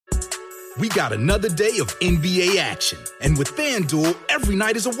We got another day of NBA action. And with FanDuel, every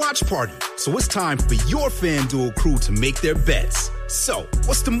night is a watch party. So it's time for your FanDuel crew to make their bets. So,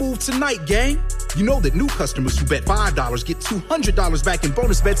 what's the move tonight, gang? You know that new customers who bet $5 get $200 back in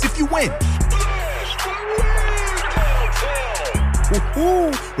bonus bets if you win.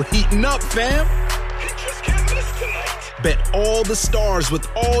 Woo-hoo, we're heating up, fam. Bet all the stars with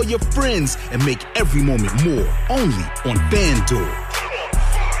all your friends and make every moment more only on FanDuel.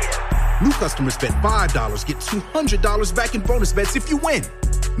 New customers bet $5, get $200 back in bonus bets if you win.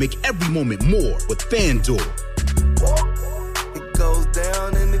 Make every moment more with FanDuel. It goes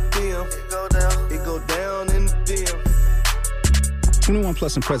down in the DM. It go down in the DM. 21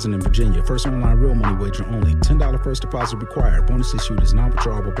 plus and present in Virginia. First online real money wager only. $10 first deposit required. Bonus issued is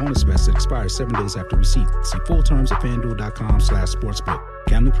non-withdrawable bonus vest that expires 7 days after receipt. See full terms at FanDuel.com/sportsbook.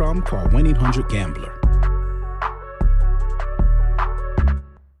 Gambling problem? Call 1-800-GAMBLER.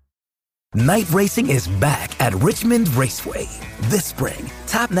 Night racing is back at Richmond Raceway. This spring,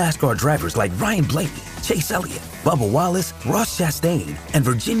 top NASCAR drivers like Ryan Blaney, Chase Elliott, Bubba Wallace, Ross Chastain, and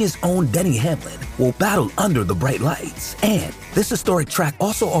Virginia's own Denny Hamlin will battle under the bright lights. And this historic track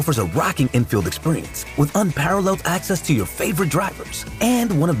also offers a rocking infield experience with unparalleled access to your favorite drivers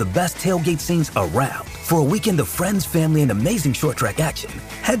and one of the best tailgate scenes around. For a weekend of friends, family, and amazing short track action,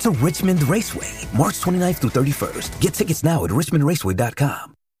 head to Richmond Raceway, March 29th through 31st. Get tickets now at richmondraceway.com.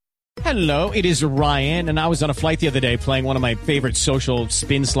 Hello, it is Ryan, and I was on a flight the other day playing one of my favorite social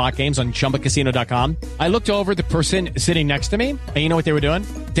spin slot games on ChumbaCasino.com. I looked over at the person sitting next to me, and you know what they were doing?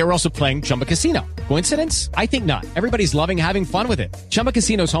 They were also playing Chumba Casino. Coincidence? I think not. Everybody's loving having fun with it. Chumba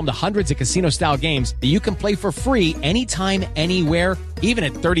Casino is home to hundreds of casino-style games that you can play for free anytime, anywhere, even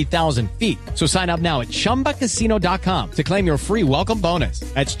at 30,000 feet. So sign up now at ChumbaCasino.com to claim your free welcome bonus.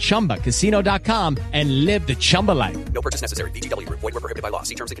 That's ChumbaCasino.com and live the Chumba life. No purchase necessary. VGW. Void where prohibited by law.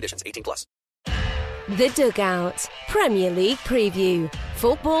 See terms and conditions. 18+. The Dugout Premier League Preview.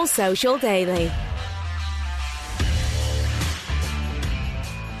 Football Social Daily.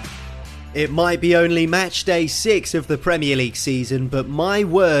 It might be only match day 6 of the Premier League season, but my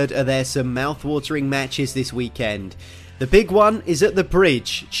word are there some mouth-watering matches this weekend. The big one is at the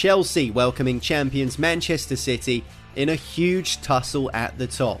Bridge, Chelsea welcoming champions Manchester City in a huge tussle at the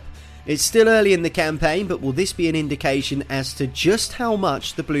top. It's still early in the campaign, but will this be an indication as to just how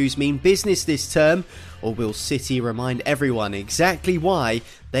much the Blues mean business this term? Or will City remind everyone exactly why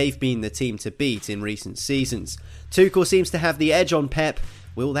they've been the team to beat in recent seasons? Tuchel seems to have the edge on Pep.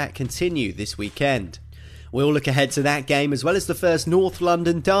 Will that continue this weekend? We'll look ahead to that game as well as the first North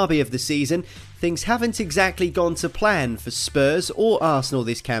London derby of the season. Things haven't exactly gone to plan for Spurs or Arsenal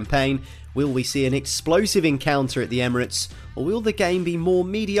this campaign. Will we see an explosive encounter at the Emirates, or will the game be more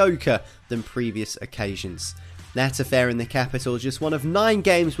mediocre than previous occasions? That affair in the capital is just one of 9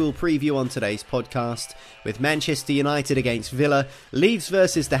 games we'll preview on today's podcast, with Manchester United against Villa, Leeds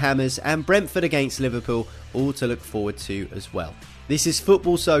versus the Hammers, and Brentford against Liverpool, all to look forward to as well. This is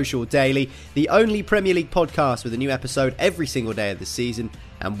Football Social Daily, the only Premier League podcast with a new episode every single day of the season.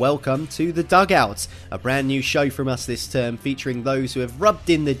 And welcome to The Dugout, a brand new show from us this term featuring those who have rubbed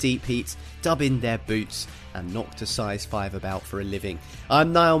in the deep heat, dug in their boots, and knocked a size 5 about for a living.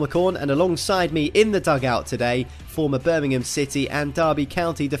 I'm Niall McCorn, and alongside me in the dugout today, former Birmingham City and Derby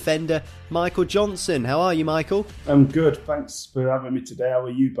County defender Michael Johnson. How are you, Michael? I'm good. Thanks for having me today. How are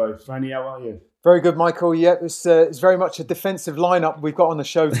you both? Franny, how are you? Very good, Michael. Yeah, it's very much a defensive lineup we've got on the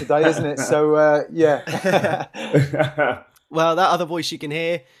show today, isn't it? So, yeah. Well, that other voice you can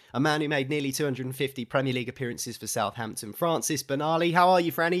hear, a man who made nearly 250 Premier League appearances for Southampton, Francis Benali. How are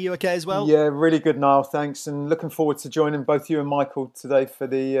you, Franny? You okay as well? Yeah, really good, Niall. Thanks, and looking forward to joining both you and Michael today for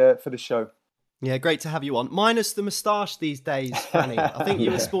the show. Yeah, great to have you on. Minus the moustache these days, Franny. I think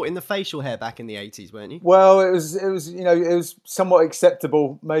you were sporting the facial hair back in the 80s, weren't you? Well, it was somewhat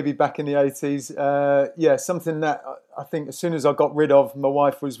acceptable maybe back in the 80s. Yeah, something that I think as soon as I got rid of, my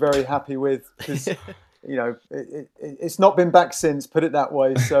wife was very happy with because. It's not been back since, put it that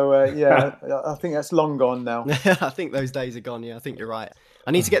way. So, yeah, I think that's long gone now. I think those days are gone, yeah. I think you're right.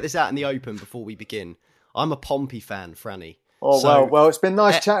 I need to get this out in the open before we begin. I'm a Pompey fan, Franny. Oh, so, well, it's been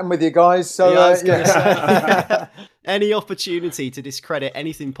nice chatting with you guys. So, say, any opportunity to discredit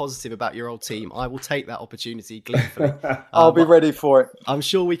anything positive about your old team, I will take that opportunity gleefully. I'll be ready for it. I'm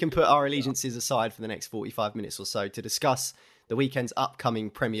sure we can put our allegiances aside for the next 45 minutes or so to discuss the weekend's upcoming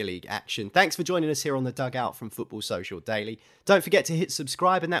Premier League action. Thanks for joining us here on The Dugout from Football Social Daily. Don't forget to hit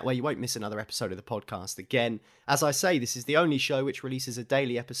subscribe, and that way you won't miss another episode of the podcast again. As I say, this is the only show which releases a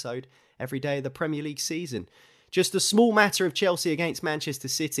daily episode every day of the Premier League season. Just a small matter of Chelsea against Manchester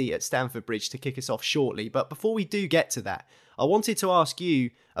City at Stamford Bridge to kick us off shortly. But before we do get to that, I wanted to ask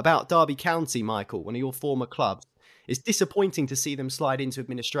you about Derby County, Michael, one of your former clubs. It's disappointing to see them slide into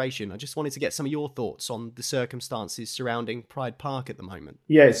administration. I just wanted to get some of your thoughts on the circumstances surrounding Pride Park at the moment.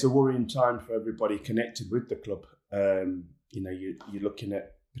 Yeah, it's a worrying time for everybody connected with the club. You're looking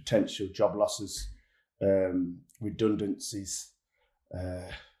at potential job losses, redundancies.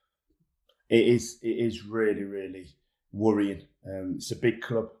 It is really, really worrying. It's a big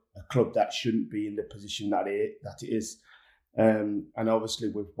club, a club that shouldn't be in the position that it is. And obviously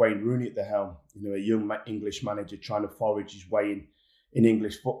with Wayne Rooney at the helm, a young English manager trying to forage his way in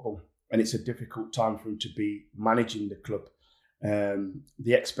English football. And it's a difficult time for him to be managing the club.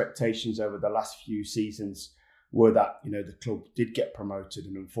 The expectations over the last few seasons were that, the club did get promoted,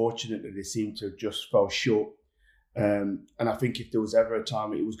 and unfortunately they seem to have just fell short. And I think if there was ever a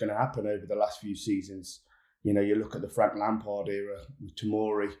time it was going to happen over the last few seasons, you look at the Frank Lampard era with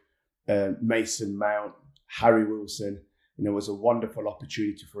Tomori, Mason Mount, Harry Wilson, it was a wonderful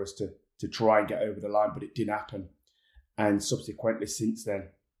opportunity for us to try and get over the line, but it didn't happen. And subsequently since then,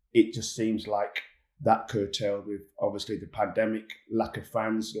 it just seems like that curtailed with obviously the pandemic, lack of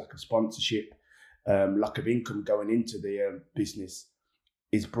fans, lack of sponsorship, lack of income going into the business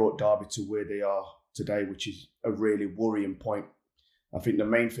is brought Derby to where they are today, which is a really worrying point. I think the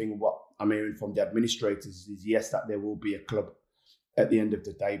main thing, what I'm hearing from the administrators is, yes, that there will be a club at the end of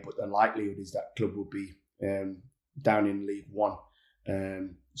the day, but the likelihood is that club will be down in League One.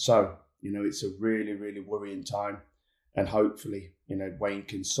 So, it's a really, really worrying time. And hopefully, Wayne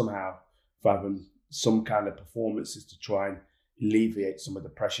can somehow fathom some kind of performances to try and alleviate some of the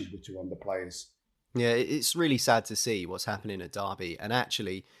pressures which are on the players. Yeah, it's really sad to see what's happening at Derby. And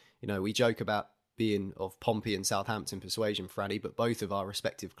actually, we joke about being of Pompey and Southampton persuasion, Franny, but both of our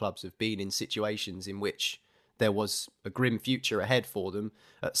respective clubs have been in situations in which there was a grim future ahead for them.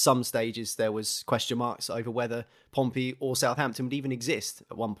 At some stages, there was question marks over whether Pompey or Southampton would even exist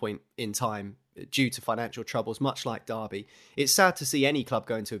at one point in time due to financial troubles, much like Derby. It's sad to see any club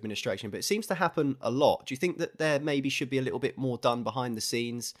go into administration, but it seems to happen a lot. Do you think that there maybe should be a little bit more done behind the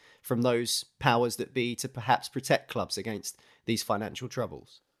scenes from those powers that be to perhaps protect clubs against these financial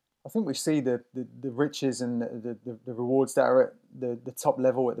troubles? I think we see the riches and the rewards that are at the top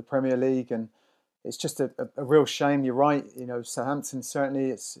level at the Premier League, and it's just a real shame. You're right. Southampton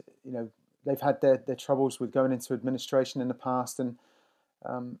certainly, it's they've had their troubles with going into administration in the past, and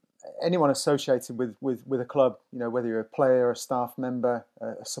anyone associated with a club, whether you're a player, a staff member,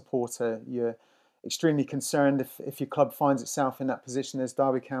 a supporter, you're extremely concerned if your club finds itself in that position as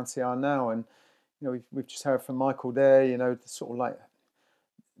Derby County are now. And we've just heard from Michael there. The sort of like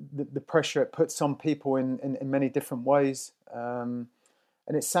the pressure it puts on people in many different ways. And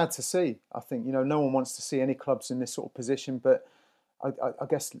it's sad to see. I think, no one wants to see any clubs in this sort of position, but I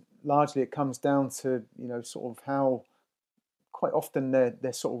guess largely it comes down to, sort of how quite often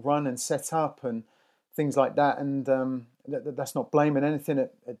they're sort of run and set up and things like that. And that's not blaming anything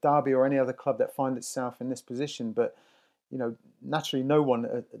at Derby or any other club that finds itself in this position. But, naturally no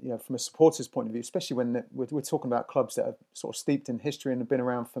one, from a supporter's point of view, especially when we're talking about clubs that are sort of steeped in history and have been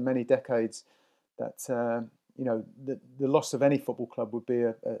around for many decades, that, the loss of any football club would be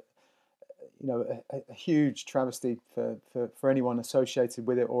a huge travesty for anyone associated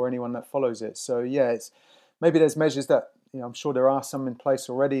with it or anyone that follows it. So yeah, maybe there's measures that I'm sure there are some in place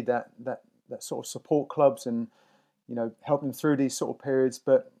already that sort of support clubs and help them through these sort of periods.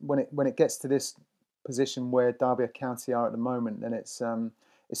 But when it gets to this position where Derby County are at the moment, then it's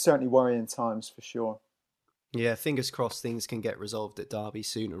certainly worrying times for sure. Yeah, fingers crossed things can get resolved at Derby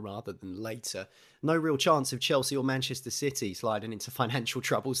sooner rather than later. No real chance of Chelsea or Manchester City sliding into financial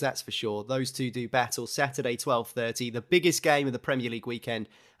troubles, that's for sure. Those two do battle Saturday, 12:30, the biggest game of the Premier League weekend.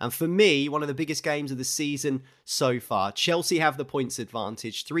 And for me, one of the biggest games of the season so far. Chelsea have the points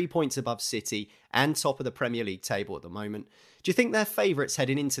advantage, 3 points above City and top of the Premier League table at the moment. Do you think they're favourites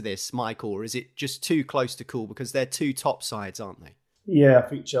heading into this, Michael, or is it just too close to call because they're two top sides, aren't they? Yeah, I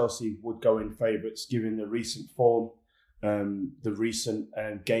think Chelsea would go in favourites given the recent form, the recent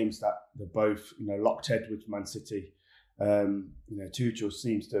games that they're both, locked head with Man City. Tuchel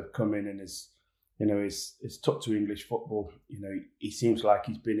seems to have come in and is took to English football. He seems like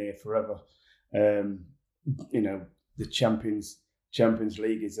he's been here forever. The Champions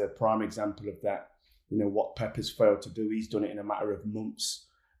League is a prime example of that. What Pep has failed to do, he's done it in a matter of months.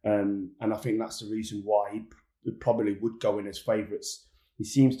 And I think that's the reason why he probably would go in as favourites. He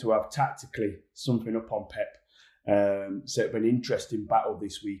seems to have tactically something up on Pep. So it'll be an interesting battle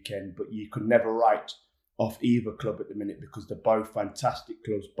this weekend, but you could never write off either club at the minute because they're both fantastic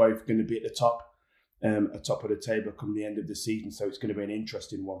clubs, both going to be at the top. atop of the table come the end of the season. So it's going to be an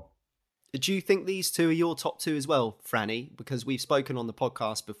interesting one. Do you think these two are your top two as well, Franny? Because we've spoken on the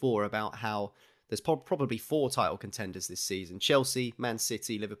podcast before about how there's probably 4 title contenders this season. Chelsea, Man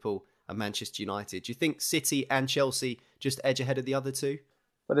City, Liverpool and Manchester United. Do you think City and Chelsea just edge ahead of the other two?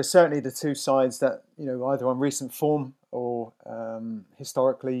 Well, there's certainly the two sides that, either on recent form or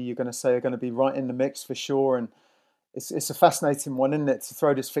historically, you're going to say are going to be right in the mix for sure. And it's a fascinating one, isn't it, to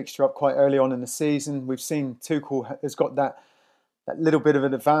throw this fixture up quite early on in the season. We've seen Tuchel has got that little bit of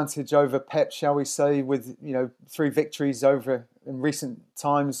an advantage over Pep, shall we say, with 3 victories over in recent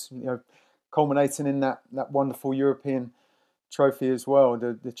times, culminating in that wonderful European trophy as well,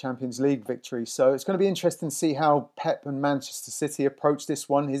 the Champions League victory. So it's going to be interesting to see how Pep and Manchester City approach this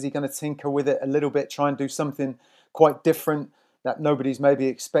one. Is he going to tinker with it a little bit, try and do something quite different that nobody's maybe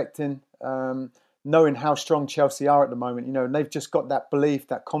expecting? Knowing how strong Chelsea are at the moment, and they've just got that belief,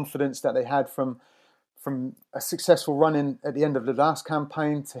 that confidence that they had from a successful run-in at the end of the last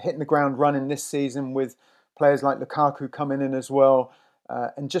campaign to hitting the ground running this season with players like Lukaku coming in as well.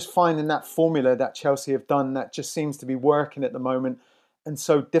 And just finding that formula that Chelsea have done that just seems to be working at the moment and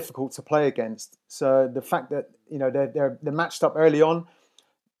so difficult to play against. So the fact that they're matched up early on,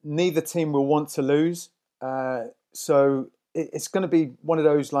 neither team will want to lose. So it's going to be one of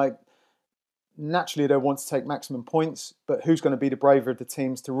those, like, naturally they want to take maximum points, but who's going to be the braver of the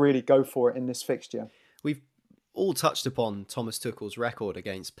teams to really go for it in this fixture? We've all touched upon Thomas Tuchel's record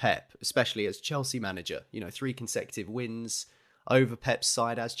against Pep, especially as Chelsea manager. 3 consecutive wins over Pep's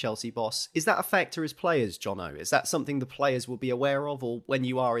side as Chelsea boss. Is that a factor as players, Jono? Is that something the players will be aware of? Or when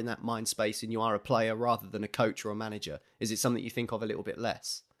you are in that mind space and you are a player rather than a coach or a manager, is it something you think of a little bit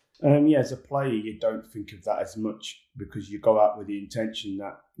less? As a player, you don't think of that as much because you go out with the intention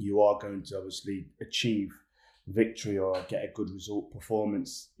that you are going to obviously achieve victory or get a good result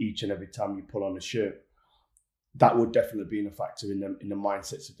performance each and every time you pull on a shirt. That would definitely be a factor in the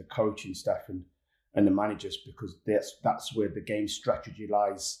mindsets of the coaching staff and the managers, because that's where the game strategy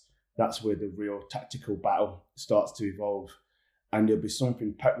lies. That's where the real tactical battle starts to evolve. And there'll be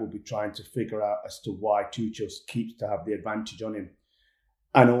something Pep will be trying to figure out as to why Tuchel keeps to have the advantage on him.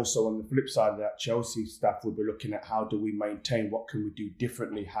 And also on the flip side of that, Chelsea staff will be looking at how do we maintain, what can we do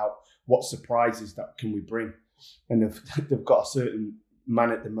differently, what surprises that can we bring. And they've got a certain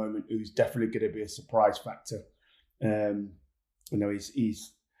man at the moment who's definitely going to be a surprise factor.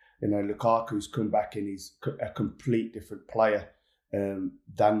 He's Lukaku's come back and he's a complete different player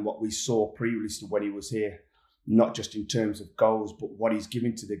than what we saw previously when he was here. Not just in terms of goals, but what he's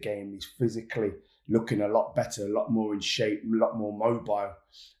giving to the game. He's physically looking a lot better, a lot more in shape, a lot more mobile,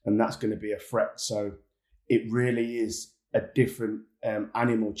 and that's going to be a threat. So it really is a different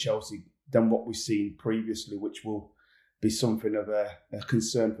animal, Chelsea, than what we've seen previously, which will be something of a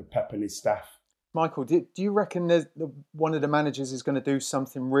concern for Pep and his staff. Michael, do you reckon one of the managers is going to do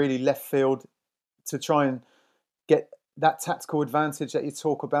something really left field to try and get that tactical advantage that you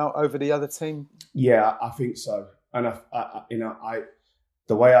talk about over the other team? Yeah, I think so. And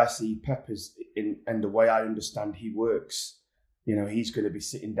the way I see Pep is and the way I understand he works, he's going to be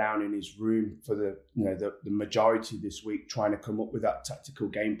sitting down in his room for the majority this week trying to come up with that tactical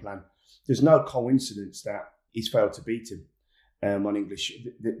game plan. There's no coincidence that he's failed to beat him. On English,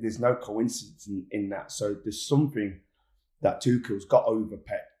 there's no coincidence in that. So there's something that Tuchel's got over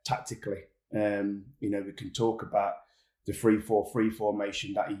Pep tactically. We can talk about the 3-4-3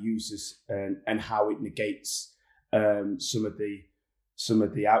 formation that he uses and how it negates some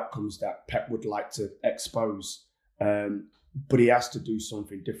of the outcomes that Pep would like to expose. But he has to do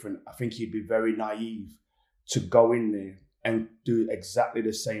something different. I think he'd be very naive to go in there and do exactly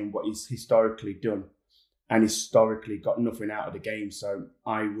the same what he's historically done. And historically got nothing out of the game. So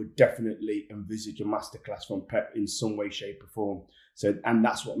I would definitely envisage a masterclass from Pep in some way, shape or form. And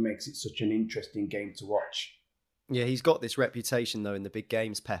that's what makes it such an interesting game to watch. Yeah, he's got this reputation, though, in the big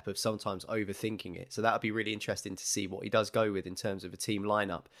games, Pep, of sometimes overthinking it. So that would be really interesting to see what he does go with in terms of a team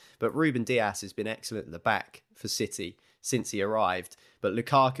lineup. But Ruben Dias has been excellent at the back for City since he arrived. But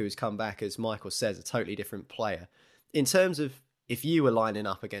Lukaku has come back, as Michael says, a totally different player. In terms of if you were lining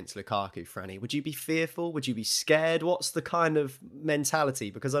up against Lukaku, Franny, would you be fearful? Would you be scared? What's the kind of mentality?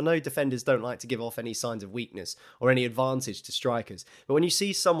 Because I know defenders don't like to give off any signs of weakness or any advantage to strikers. But when you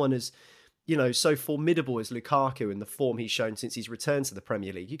see someone as, so formidable as Lukaku in the form he's shown since he's returned to the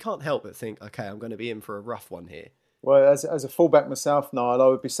Premier League, you can't help but think, okay, I'm going to be in for a rough one here. Well, as a fullback myself, Niall, I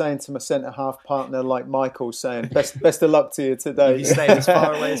would be saying to my centre-half partner like Michael, saying, best of luck to you today. You stay as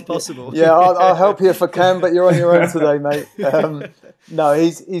far away as possible. Yeah, I'll help you if I can, but you're on your own today, mate. No,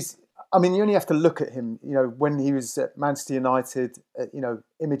 he's I mean, you only have to look at him, when he was at Manchester United,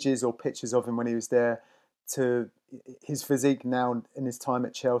 images or pictures of him when he was there, to his physique now in his time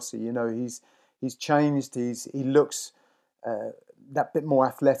at Chelsea. He's changed. He looks that bit more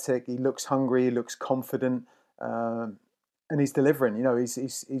athletic. He looks hungry. He looks confident, and he's delivering.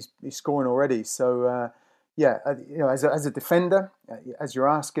 He's scoring already. So as a defender, as you're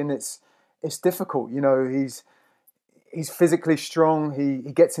asking, it's difficult. He's physically strong.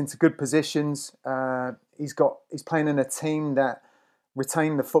 He gets into good positions. He's playing in a team that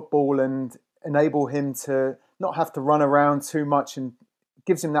retain the football and enable him to not have to run around too much, and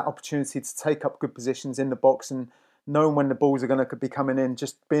gives him that opportunity to take up good positions in the box and knowing when the balls are going to be coming in,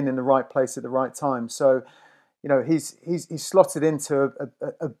 just being in the right place at the right time. So, he's slotted into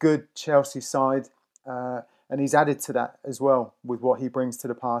a good Chelsea side, and he's added to that as well with what he brings to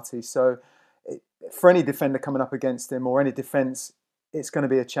the party. So, for any defender coming up against him or any defence, it's going to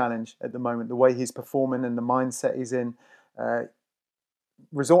be a challenge at the moment. The way he's performing and the mindset he's in.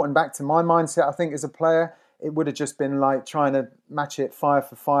 Resorting back to my mindset, I think as a player, it would have just been like trying to match it fire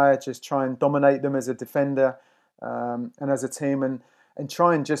for fire, just try and dominate them as a defender and as a team, and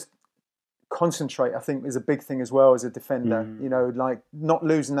try and just concentrate. I think is a big thing as well as a defender. Like not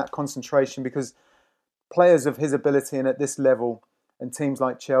losing that concentration, because players of his ability and at this level and teams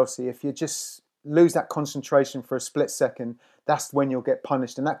like Chelsea, if you just lose that concentration for a split second, that's when you'll get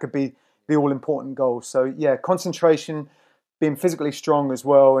punished, and that could be the all-important goal. So yeah, concentration, being physically strong as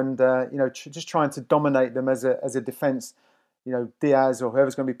well, and just trying to dominate them as a defence. Diaz or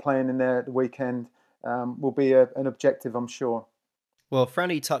whoever's going to be playing in there at the weekend will be an objective, I'm sure. Well,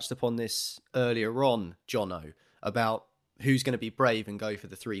 Franny touched upon this earlier on, Jono, about who's going to be brave and go for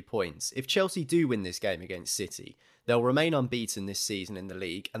the 3 points. If Chelsea do win this game against City, they'll remain unbeaten this season in the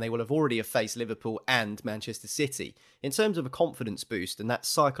league, and they will have already faced Liverpool and Manchester City. In terms of a confidence boost and that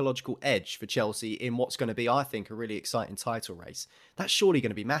psychological edge for Chelsea in what's going to be, I think, a really exciting title race, that's surely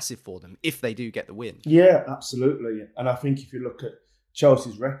going to be massive for them if they do get the win. Yeah, absolutely. And I think if you look at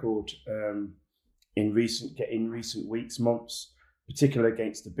Chelsea's record in recent weeks, months, particularly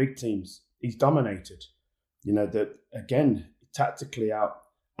against the big teams, he's dominated. That again, tactically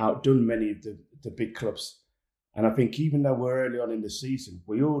outdone many of the big clubs. And I think even though we're early on in the season,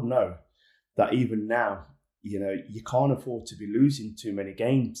 we all know that even now, you can't afford to be losing too many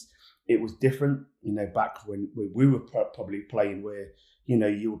games. It was different, back when we were probably playing where,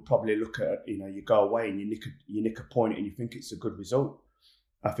 you would probably look at, you go away and you nick a point and you think it's a good result.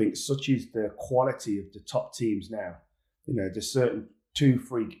 I think such is the quality of the top teams now. There's certain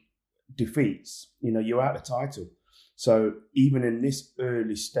 2-3 defeats, you're out of the title. So even in this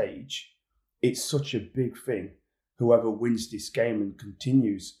early stage, it's such a big thing. Whoever wins this game and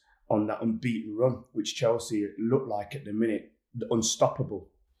continues on that unbeaten run, which Chelsea look like at the minute, unstoppable.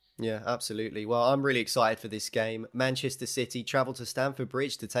 Yeah, absolutely. Well, I'm really excited for this game. Manchester City travel to Stamford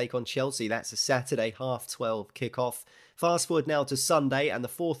Bridge to take on Chelsea. That's a Saturday 12:30 kickoff. Fast forward now to Sunday, and the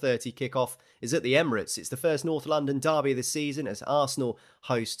 4:30 kickoff is at the Emirates. It's the first North London derby of the season as Arsenal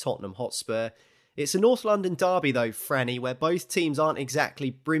host Tottenham Hotspur. It's a North London derby though, Franny, where both teams aren't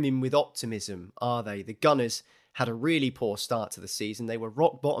exactly brimming with optimism, are they? The Gunners had a really poor start to the season. They were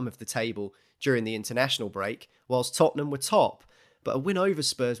rock bottom of the table during the international break, whilst Tottenham were top. But a win over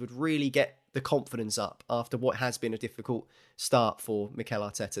Spurs would really get the confidence up after what has been a difficult start for Mikel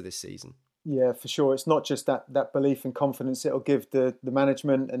Arteta this season. Yeah, for sure. It's not just that belief and confidence it'll give the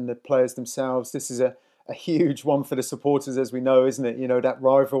management and the players themselves. This is a huge one for the supporters, as we know, isn't it? That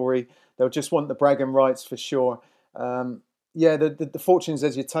rivalry. They'll just want the bragging rights for sure. The fortunes,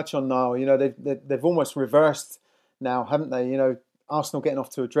 as you touch on now, they've almost reversed now, haven't they? Arsenal getting off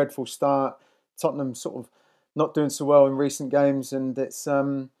to a dreadful start, Tottenham sort of not doing so well in recent games, and it's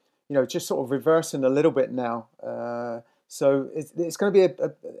just sort of reversing a little bit now. So it's going to be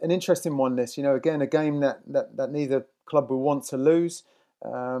an interesting one. This, again, a game that neither club will want to lose,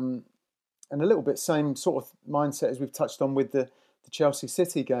 and a little bit same sort of mindset as we've touched on with the Chelsea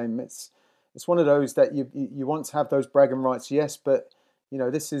City game. It's one of those that you want to have those bragging rights, yes, but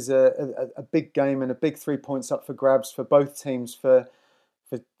this is a big game and a big 3 points up for grabs for both teams for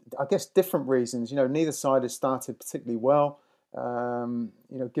I guess different reasons. Neither side has started particularly well,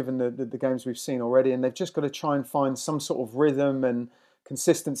 given the games we've seen already, and they've just got to try and find some sort of rhythm and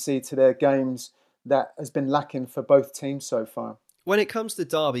consistency to their games that has been lacking for both teams so far. When it comes to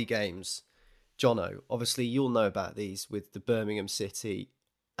derby games, Jono, obviously you'll know about these with the Birmingham City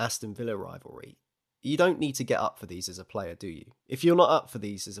Aston Villa rivalry. You don't need to get up for these as a player, do you? If you're not up for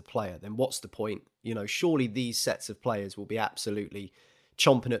these as a player, then what's the point? Surely these sets of players will be absolutely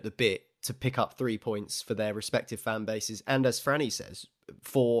chomping at the bit to pick up 3 points for their respective fan bases, and as Franny says,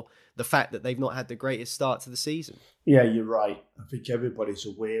 for the fact that they've not had the greatest start to the season. Yeah, you're right. I think everybody's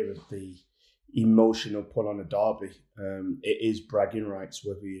aware of the emotional pull on a derby. It is bragging rights,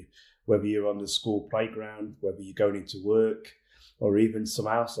 whether you're on the school playground, whether you're going into work, or even some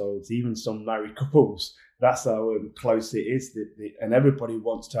households, even some married couples. That's how close it is, and everybody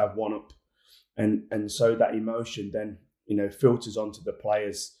wants to have one up, and so that emotion then filters onto the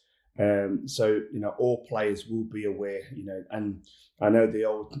players. So all players will be aware. And I know the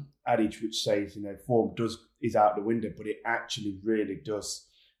old adage which says form is out the window, but it actually really does.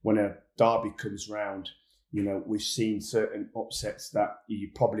 When a derby comes round, we've seen certain upsets that you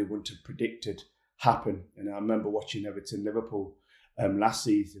probably wouldn't have predicted happen. And I remember watching Everton-Liverpool last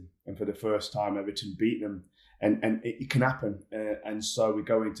season, and for the first time Everton beat them, and it can happen. And so we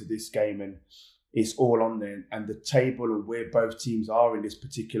go into this game and it's all on there, and the table and where both teams are in this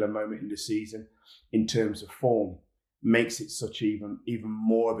particular moment in the season in terms of form makes it such even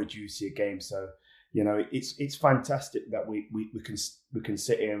more of a juicier game. So it's fantastic that we can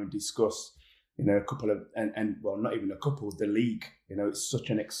sit here and discuss a couple of and well, not even a couple, the league. It's such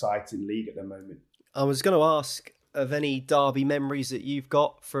an exciting league at the moment. I was going to ask of any derby memories that you've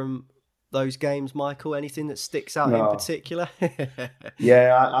got from those games, Michael. Anything that sticks out in particular?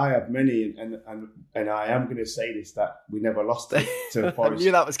 Yeah, I have many, and I am going to say this, that we never lost to Forest. I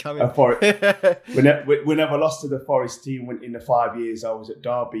knew that was coming. We never lost to the Forest team in the 5 years I was at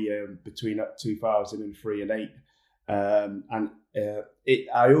Derby between 2003 and 8.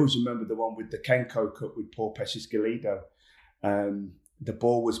 I always remember the one with the Kenco Cup with Paul Pesciscalido. The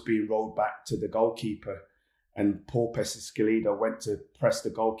ball was being rolled back to the goalkeeper, and Paul Pesciscalido went to press the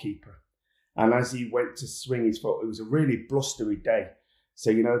goalkeeper. And as he went to swing his foot, it was a really blustery day.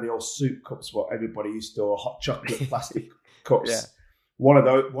 So, the old soup cups, what everybody used to, or hot chocolate plastic cups. Yeah. One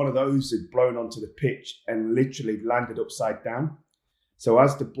of those had blown onto the pitch and literally landed upside down. So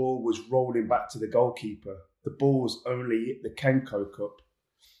as the ball was rolling back to the goalkeeper, the ball was only hit the Kenco Cup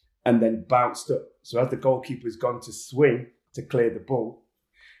and then bounced up. So as the goalkeeper's gone to swing to clear the ball,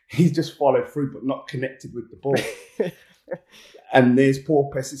 he's just followed through but not connected with the ball. And there's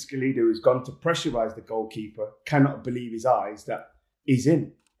Paul Pesciscalido who's gone to pressurise the goalkeeper, cannot believe his eyes that he's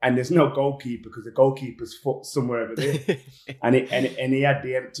in. And there's no goalkeeper because the goalkeeper's foot's somewhere over there. and he had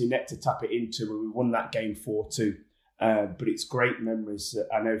the empty net to tap it into, and we won that game 4-2. But it's great memories.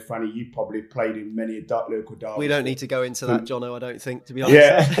 I know, Franny, you probably played in many a local derby. We don't need to go into that, Jono, I don't think, to be honest.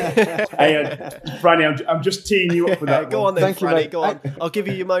 Yeah. Hey, Franny, I'm just teeing you up for that. Go on then, Franny, go on. I'll give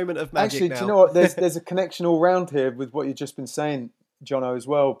you your moment of magic. Actually, now. do you know what? There's a connection all round here with what you've just been saying, Jono, as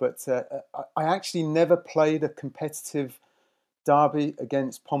well. But I actually never played a competitive derby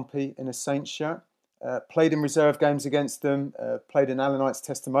against Pompey in a Saints shirt. Played in reserve games against them. Played in Allenite's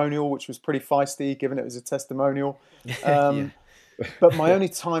testimonial, which was pretty feisty, given it was a testimonial. But my only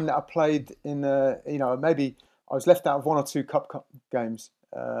time that I played in, maybe I was left out of one or two cup games.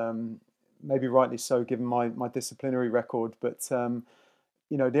 Maybe rightly so, given my disciplinary record. But the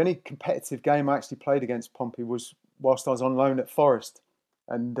only competitive game I actually played against Pompey was whilst I was on loan at Forest,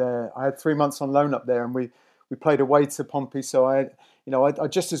 and I had 3 months on loan up there, and we played away to Pompey. So I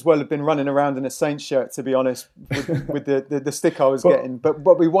just as well have been running around in a Saints shirt, to be honest, with the stick I was getting.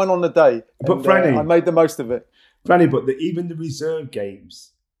 But we won on the day. But Franny, I made the most of it. Franny, but even the reserve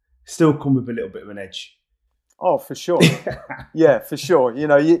games still come with a little bit of an edge. Oh, for sure. Yeah, for sure.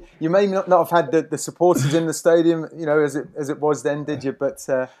 You may not have had the supporters in the stadium, as it was then, did you? But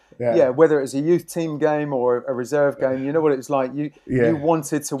whether it was a youth team game or a reserve game, you know what it was like. You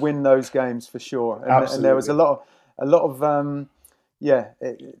wanted to win those games for sure, and there was a lot of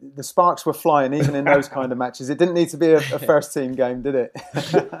the sparks were flying even in those kind of matches. It didn't need to be a first team game, did it?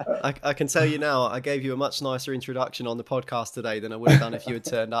 I can tell you now, I gave you a much nicer introduction on the podcast today than I would have done if you had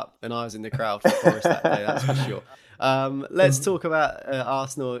turned up and I was in the crowd for Forest that day, that's for sure. Let's talk about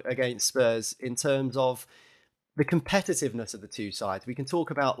Arsenal against Spurs in terms of the competitiveness of the two sides. We can talk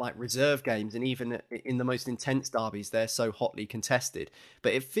about like reserve games, and even in the most intense derbies, they're so hotly contested.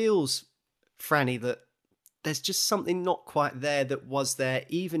 But it feels, Franny, that there's just something not quite there that was there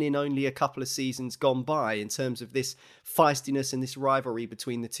even in only a couple of seasons gone by in terms of this feistiness and this rivalry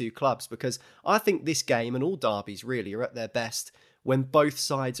between the two clubs. Because I think this game and all derbies really are at their best when both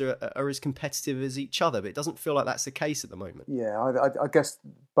sides are as competitive as each other. But it doesn't feel like that's the case at the moment. Yeah, I guess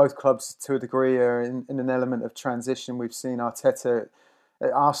both clubs to a degree are in an element of transition. We've seen Arteta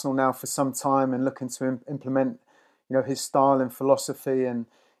at Arsenal now for some time and looking to implement his style and philosophy, and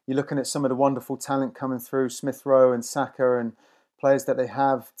you're looking at some of the wonderful talent coming through, Smith Rowe and Saka, and players that they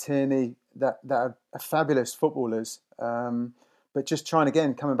have, Tierney, that are fabulous footballers. but just trying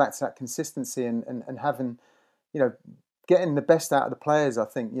again, coming back to that consistency and having, getting the best out of the players. I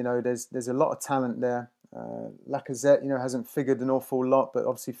think, there's a lot of talent there. Lacazette, hasn't figured an awful lot, but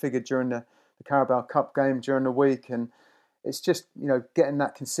obviously figured during the Carabao Cup game during the week. And it's just, getting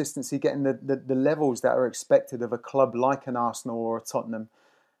that consistency, getting the levels that are expected of a club like an Arsenal or a Tottenham.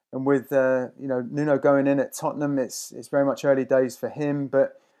 And with, Nuno going in at Tottenham, it's very much early days for him.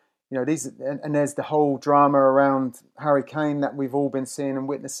 But, there's the whole drama around Harry Kane that we've all been seeing and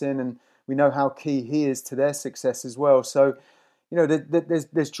witnessing. And we know how key he is to their success as well. So,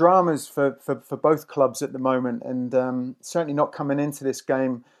 there's dramas for both clubs at the moment, and certainly not coming into this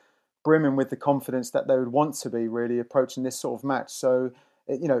game brimming with the confidence that they would want to be really approaching this sort of match. So,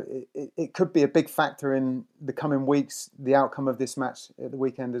 it could be a big factor in the coming weeks, the outcome of this match at the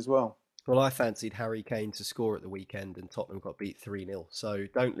weekend as well. Well, I fancied Harry Kane to score at the weekend and Tottenham got beat 3-0. So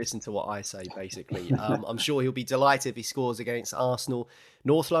don't listen to what I say, basically. I'm sure he'll be delighted if he scores against Arsenal.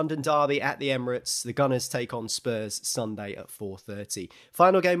 North London derby at the Emirates. The Gunners take on Spurs Sunday at 4:30.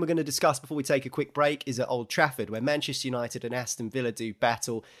 Final game we're going to discuss before we take a quick break is at Old Trafford, where Manchester United and Aston Villa do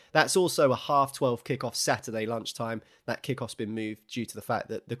battle. That's also a 12:30 kickoff Saturday lunchtime. That kickoff's been moved due to the fact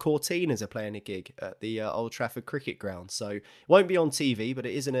that the Cortinas are playing a gig at the Old Trafford cricket ground. So it won't be on TV, but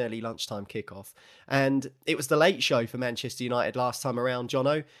it is an early lunchtime kickoff. And it was the late show for Manchester United last time around,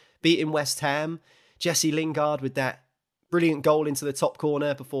 Jono. Beating West Ham. Jesse Lingard with that brilliant goal into the top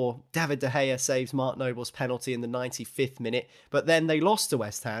corner before David De Gea saves Mark Noble's penalty in the 95th minute. But then they lost to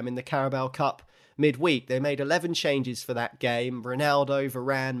West Ham in the Carabao Cup midweek. They made 11 changes for that game. Ronaldo,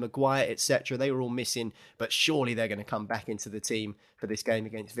 Varane, Maguire, etc. They were all missing, but surely they're going to come back into the team for this game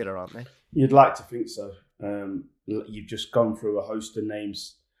against Villa, aren't they? You'd like to think so. You've just gone through a host of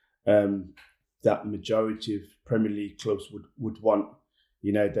names that majority of Premier League clubs would want.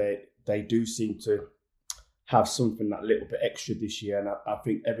 They do seem to have something that little bit extra this year, and I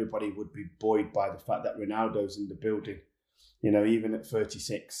think everybody would be buoyed by the fact that Ronaldo's in the building. Even at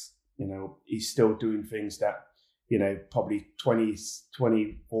 36, he's still doing things that probably 20,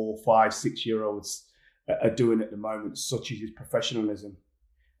 24, 5, 6 year olds are doing at the moment, such as his professionalism.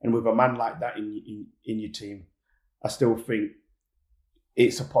 And with a man like that in your team, I still think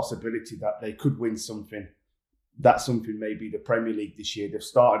it's a possibility that they could win something. That something may be the Premier League this year. They've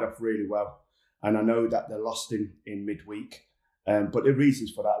started off really well. And I know that they lost in midweek. But the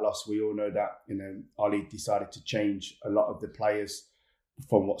reasons for that loss, we all know that, Ollie decided to change a lot of the players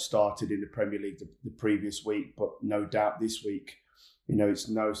from what started in the Premier League the previous week. But no doubt this week,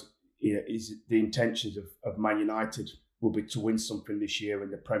 is the intentions of Man United will be to win something this year,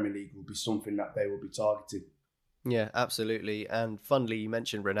 and the Premier League will be something that they will be targeting. Yeah, absolutely. And funnily, you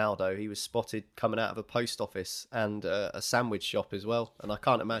mentioned Ronaldo. He was spotted coming out of a post office and a sandwich shop as well. And I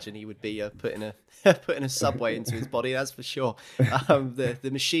can't imagine he would be putting a Subway into his body, that's for sure. The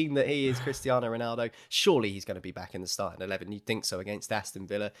machine that he is, Cristiano Ronaldo, surely he's going to be back in the starting 11. You'd think so against Aston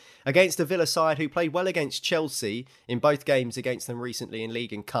Villa. Against a Villa side who played well against Chelsea in both games against them recently in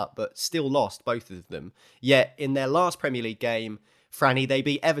League and Cup, but still lost both of them. Yet in their last Premier League game, Franny, they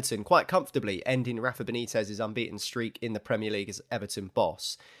beat Everton quite comfortably, ending Rafa Benitez's unbeaten streak in the Premier League as Everton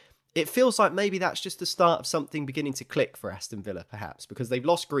boss. It feels like maybe that's just the start of something beginning to click for Aston Villa, perhaps, because they've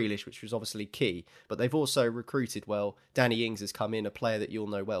lost Grealish, which was obviously key, but they've also recruited well. Danny Ings has come in, a player that you'll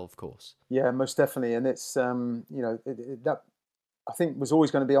know well, of course. Yeah, most definitely. And it's, that I think was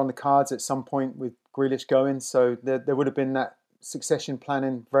always going to be on the cards at some point with Grealish going. So there would have been that succession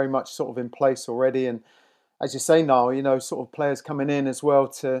planning very much sort of in place already. And as you say, Niall, sort of players coming in as well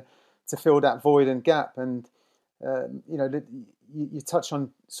to fill that void and gap. And, you touch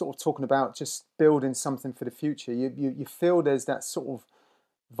on sort of talking about just building something for the future. You feel there's that sort of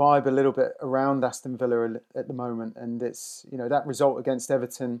vibe a little bit around Aston Villa at the moment. And it's, that result against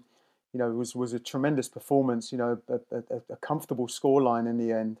Everton, was a tremendous performance, a comfortable scoreline in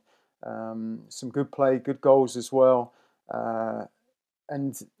the end. Some good play, good goals as well.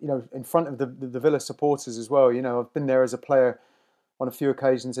 And, in front of the Villa supporters as well. I've been there as a player on a few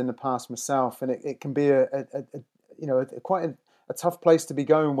occasions in the past myself, and it can be quite a tough place to be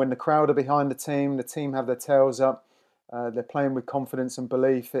going when the crowd are behind the team have their tails up, they're playing with confidence and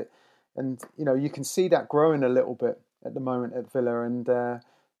belief. You can see that growing a little bit at the moment at Villa, and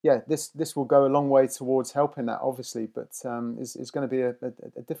this will go a long way towards helping that, obviously, but it's going to be a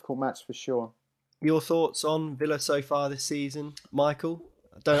difficult match for sure. Your thoughts on Villa so far this season, Michael?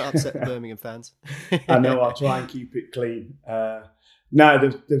 Don't upset the Birmingham fans. I know, I'll try and keep it clean.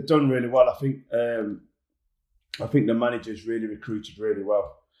 No, they've done really well. I think the manager's really recruited really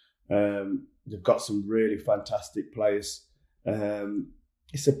well. They've got some really fantastic players.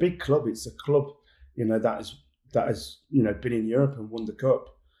 It's a big club. It's a club, that that has, been in Europe and won the cup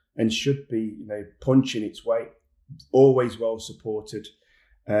and should be, punching its weight. Always well supported.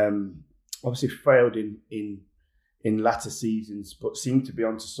 Obviously failed in latter seasons, but seem to be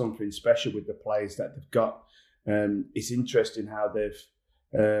onto something special with the players that they've got. It's interesting how they've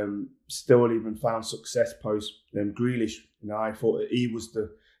still even found success post Grealish. I thought that he was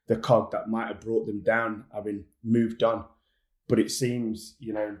the cog that might have brought them down, having moved on. But it seems,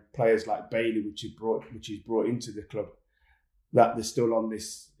 players like Bailey, which he's brought into the club, that they're still on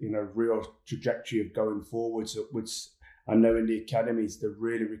this, real trajectory of going forwards upwards. I know in the academies, they're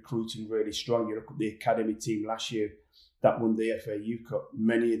really recruiting really strong. You look at the academy team last year that won the FAU Cup.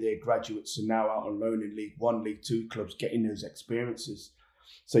 Many of their graduates are now out on loan in League One, League Two clubs, getting those experiences.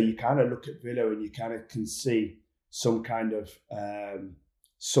 So you kind of look at Villa and you kind of can see some kind of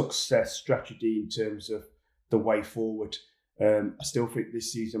success strategy in terms of the way forward. I still think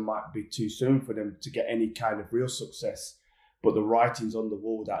this season might be too soon for them to get any kind of real success, but the writing's on the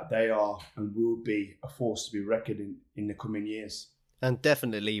wall that they are and will be a force to be reckoned in the coming years. And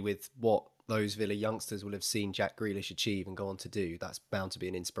definitely with what those Villa youngsters will have seen Jack Grealish achieve and go on to do, that's bound to be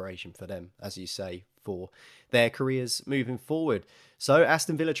an inspiration for them, as you say, for their careers moving forward. So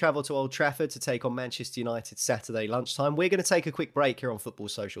Aston Villa travel to Old Trafford to take on Manchester United Saturday lunchtime. We're going to take a quick break here on Football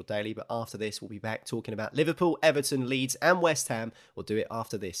Social Daily, but after this we'll be back talking about Liverpool, Everton, Leeds and West Ham. We'll do it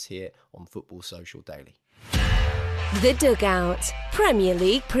after this here on Football Social Daily. The Dugout Premier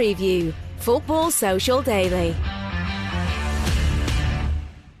League Preview. Football Social Daily.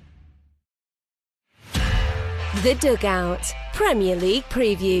 The Dugout Premier League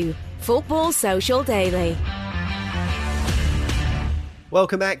Preview. Football Social Daily.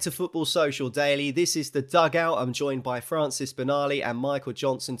 Welcome back to Football Social Daily. This is The Dugout. I'm joined by Francis Benali and Michael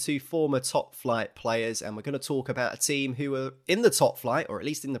Johnson, two former top flight players, and we're going to talk about a team who are in the top flight, or at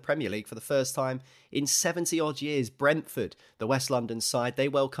least in the Premier League for the first time in 70 odd years. Brentford, the West London side, they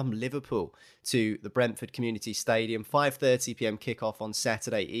welcome Liverpool to the Brentford Community Stadium. 5:30pm kickoff on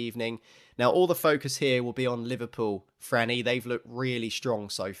Saturday evening. Now, all the focus here will be on Liverpool. Franny, they've looked really strong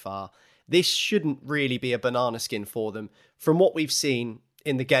so far. This shouldn't really be a banana skin for them. From what we've seen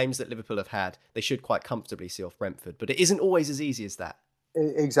in the games that Liverpool have had, they should quite comfortably see off Brentford. But it isn't always as easy as that.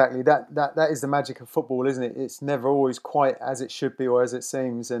 Exactly. That is the magic of football, isn't it? It's never always quite as it should be or as it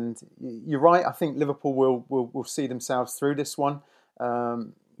seems. And you're right. I think Liverpool will see themselves through this one.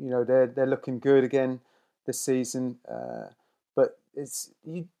 They're looking good again this season. But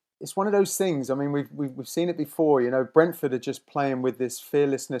it's one of those things. I mean, we've seen it before. Brentford are just playing with this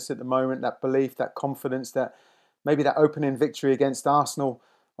fearlessness at the moment, that belief, that confidence, that maybe that opening victory against Arsenal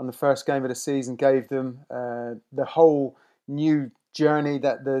on the first game of the season gave them. The whole new journey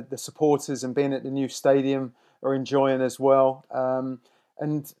that the supporters and being at the new stadium are enjoying as well.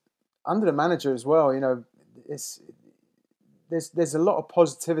 And under the manager as well, there's a lot of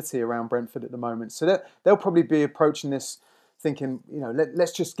positivity around Brentford at the moment. So they'll probably be approaching this thinking,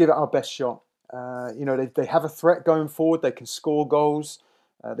 let's just give it our best shot. They have a threat going forward. They can score goals.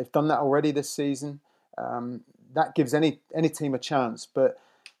 They've done that already this season. That gives any team a chance. But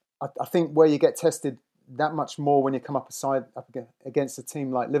I think where you get tested that much more when you come up against a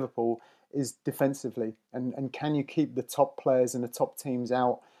team like Liverpool is defensively. And can you keep the top players and the top teams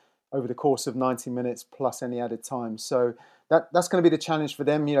out over the course of 90 minutes plus any added time? So that's going to be the challenge for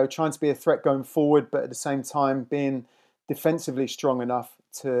them, trying to be a threat going forward, but at the same time being defensively strong enough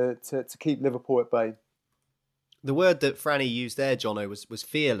to keep Liverpool at bay. The word that Franny used there, Jono, was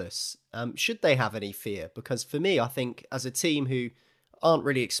fearless. Should they have any fear? Because for me, I think as a team who aren't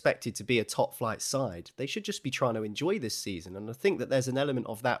really expected to be a top flight side, they should just be trying to enjoy this season. And I think that there's an element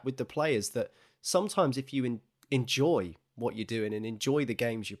of that with the players, that sometimes if you enjoy what you're doing and enjoy the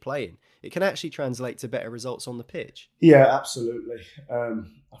games you're playing, it can actually translate to better results on the pitch. Yeah, absolutely.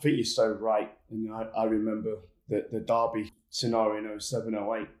 I think you're so right. I remember the Derby scenario in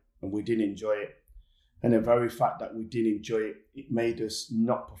 07-08, and we didn't enjoy it. And the very fact that we didn't enjoy it, it made us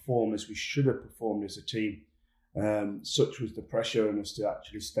not perform as we should have performed as a team. Such was the pressure on us to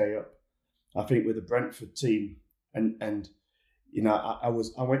actually stay up. I think with the Brentford team, and I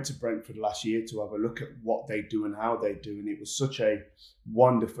went to Brentford last year to have a look at what they do and how they do, and it was such a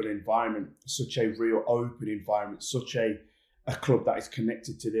wonderful environment, such a real open environment, such a club that is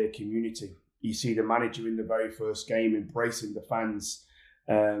connected to their community. You see the manager in the very first game embracing the fans.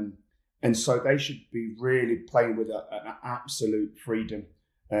 And so they should be really playing with an absolute freedom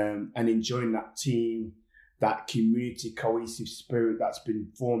and enjoying that team, that community cohesive spirit that's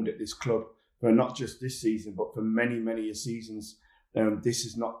been formed at this club for not just this season, but for many, many seasons. This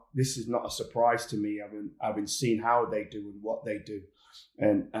is not a surprise to me, having seen how they do and what they do.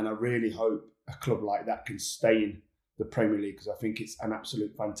 And I really hope a club like that can stay in the Premier League, because I think it's an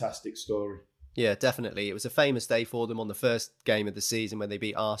absolute fantastic story. Yeah, definitely. It was a famous day for them on the first game of the season when they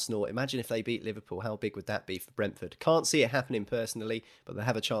beat Arsenal. Imagine if they beat Liverpool. How big would that be for Brentford? Can't see it happening personally, but they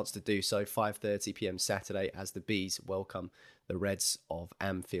have a chance to do so 5:30 p.m. Saturday as the Bees welcome the Reds of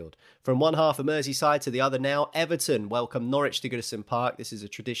Anfield. From one half of Merseyside to the other now, Everton welcome Norwich to Goodison Park. This is a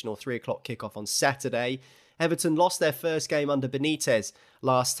traditional 3 o'clock kickoff on Saturday. Everton lost their first game under Benitez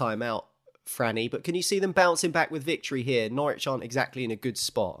last time out, Franny, but can you see them bouncing back with victory here? Norwich aren't exactly in a good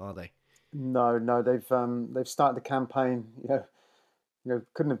spot, are they? No, they've started the campaign.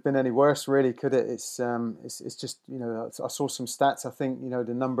 Couldn't have been any worse, really, could it? It's just, I saw some stats. I think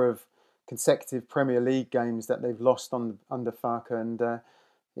the number of consecutive Premier League games that they've lost under Farke, and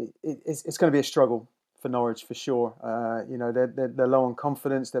it's going to be a struggle for Norwich for sure. They're low on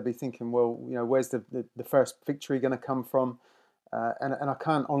confidence. They'll be thinking, well, where's the first victory going to come from? And I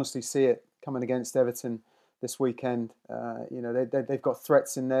can't honestly see it coming against Everton this weekend. They've got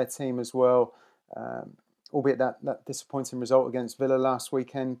threats in their team as well, albeit that disappointing result against Villa last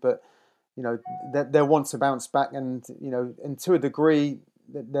weekend. But they'll want to bounce back, and to a degree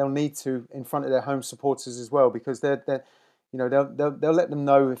they'll need to in front of their home supporters as well, because they'll let them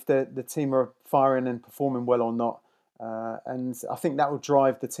know if the team are firing and performing well or not. And I think that will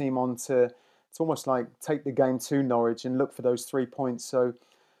drive the team on to almost like take the game to Norwich and look for those 3 points. So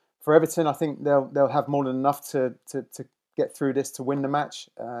for Everton, I think they'll have more than enough to get through this to win the match.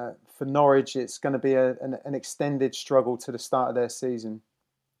 For Norwich, it's going to be an extended struggle to the start of their season.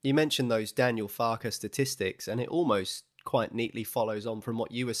 You mentioned those Daniel Farke statistics, and it almost quite neatly follows on from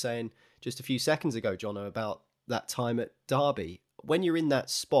what you were saying just a few seconds ago, Jono, about that time at Derby. When you're in that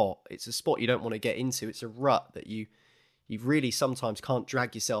spot, it's a spot you don't want to get into. It's a rut that you really sometimes can't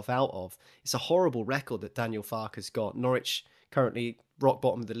drag yourself out of. It's a horrible record that Daniel Farke's got. Norwich currently rock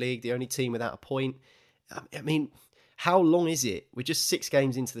bottom of the league, the only team without a point. I mean, how long is it? We're just 6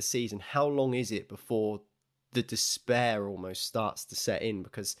 games into the season. How long is it before the despair almost starts to set in?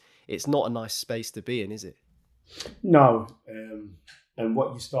 Because it's not a nice space to be in, is it? No. And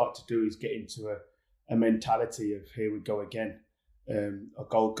what you start to do is get into a mentality of here we go again. A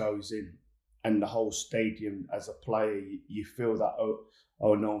goal goes in, and the whole stadium, as a player, you feel that,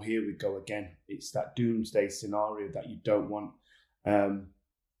 oh no, here we go again. It's that doomsday scenario that you don't want.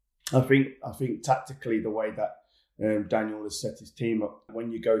 I think tactically, the way that Daniel has set his team up,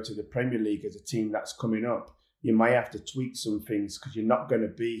 when you go to the Premier League as a team that's coming up, you may have to tweak some things, because you're not going to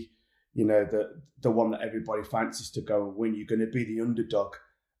be, the one that everybody fancies to go and win. You're going to be the underdog.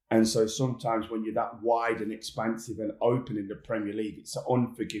 And so sometimes when you're that wide and expansive and open in the Premier League, it's an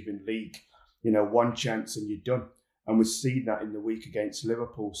unforgiving league. One chance and you're done. And we've seen that in the week against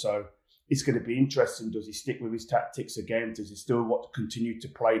Liverpool. So it's going to be interesting. Does he stick with his tactics again? Does he still want to continue to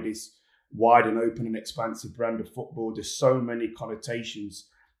play this wide and open and expansive brand of football? There's so many connotations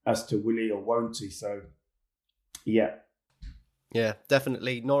as to will he or won't he. So, yeah. Yeah,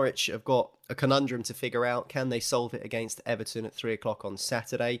 definitely. Norwich have got a conundrum to figure out. Can they solve it against Everton at 3 o'clock on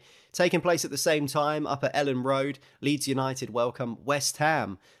Saturday? Taking place at the same time up at Ellen Road, Leeds United welcome West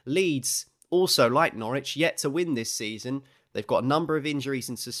Ham. Leeds, also like Norwich, yet to win this season. They've got a number of injuries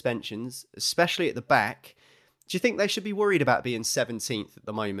and suspensions, especially at the back. Do you think they should be worried about being 17th at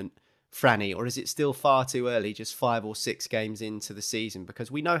the moment, Franny, or is it still far too early, just 5 or 6 games into the season? Because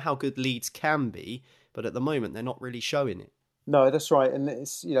we know how good Leeds can be, but at the moment they're not really showing it. No, that's right. And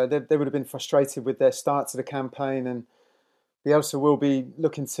it's, they would have been frustrated with their start to the campaign, and Bielsa will be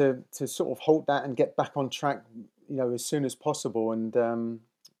looking to sort of halt that and get back on track, as soon as possible. And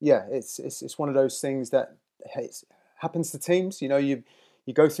it's one of those things that happens to teams. You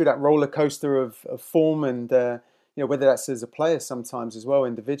go through that roller coaster of form, and whether that's as a player sometimes as well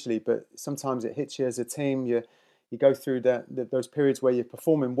individually, but sometimes it hits you as a team. You go through those periods where you're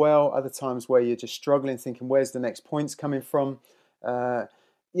performing well, other times where you're just struggling, thinking, where's the next points coming from?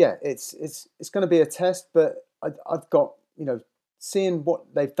 It's going to be a test, but I've got, seeing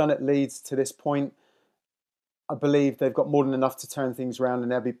what they've done at Leeds to this point, I believe they've got more than enough to turn things around, and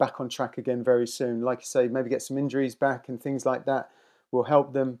they'll be back on track again very soon. Like you say, maybe get some injuries back and things like that will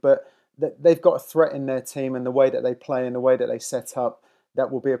help them, but they've got a threat in their team, and the way that they play and the way that they set up, that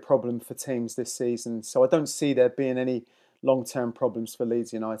will be a problem for teams this season. So I don't see there being any long-term problems for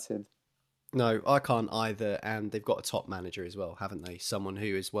Leeds United. No, I can't either. And they've got a top manager as well, haven't they? Someone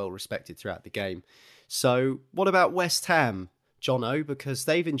who is well respected throughout the game. So what about West Ham, Jono? Because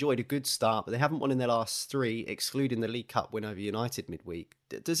they've enjoyed a good start, but they haven't won in their last 3, excluding the League Cup win over United midweek.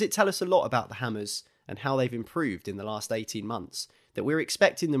 Does it tell us a lot about the Hammers and how they've improved in the last 18 months? That we're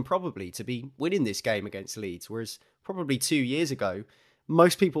expecting them probably to be winning this game against Leeds, whereas probably 2 years ago,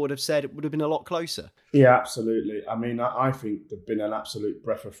 most people would have said it would have been a lot closer. Yeah, absolutely. I mean, I think they've been an absolute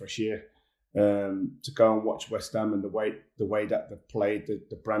breath of fresh air to go and watch West Ham and the way that they've played,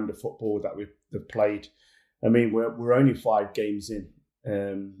 the brand of football that they've played. I mean, we're only 5 games in,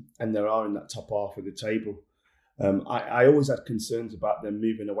 and they are in that top half of the table. I always had concerns about them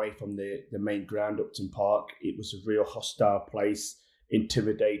moving away from the main ground, Upton Park. It was a real hostile place,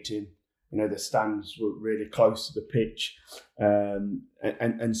 intimidating. The stands were really close to the pitch.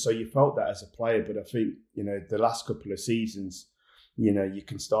 And so you felt that as a player. But I think, the last couple of seasons, you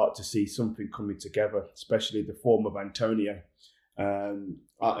can start to see something coming together, especially the form of Antonio. I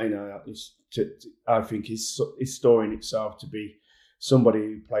think he's storing itself to be somebody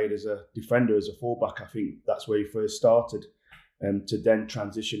who played as a defender, as a fullback. I think that's where he first started, to then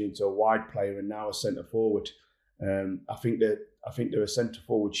transition into a wide player and now a centre forward. I think they're a centre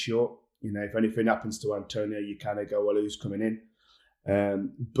forward short. If anything happens to Antonio, you kind of go, well, who's coming in?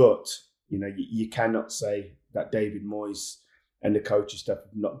 But you cannot say that David Moyes and the coaching staff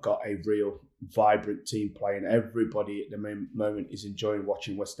have not got a real vibrant team playing. Everybody at the moment is enjoying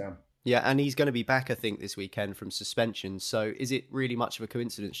watching West Ham. Yeah, and he's going to be back, I think, this weekend from suspension. So is it really much of a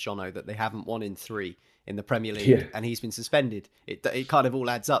coincidence, Jono, that they haven't won in 3 in the Premier League and he's been suspended? It kind of all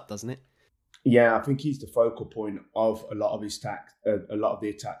adds up, doesn't it? Yeah, I think he's the focal point of a lot of the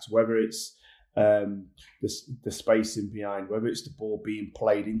attacks, whether it's the spacing behind, whether it's the ball being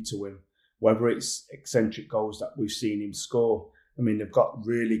played into him, whether it's eccentric goals that we've seen him score. I mean, they've got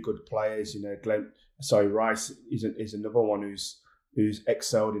really good players. Rice is another one who's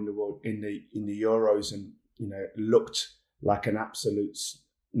excelled in the world in the Euros and looked like an absolute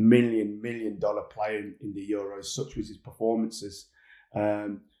million dollar player in the Euros. Such was his performances.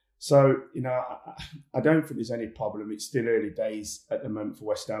 So I don't think there's any problem. It's still early days at the moment for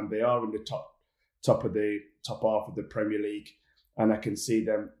West Ham. They are in the top half of the Premier League, and I can see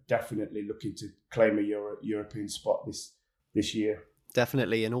them definitely looking to claim a European spot this year.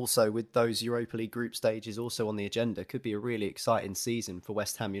 Definitely, and also with those Europa League group stages also on the agenda, could be a really exciting season for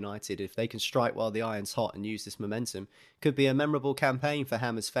West Ham United. If they can strike while the iron's hot and use this momentum, could be a memorable campaign for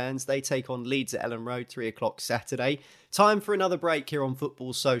Hammers fans. They take on Leeds at Ellen Road, 3 o'clock Saturday. Time for another break here on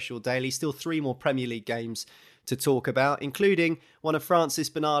Football Social Daily. Still 3 more Premier League games to talk about, including one of Francis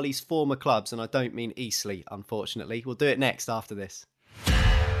Benali's former clubs, and I don't mean Eastleigh, unfortunately. We'll do it next after this.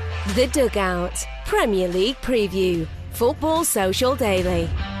 The Dugout Premier League Preview. Football Social Daily.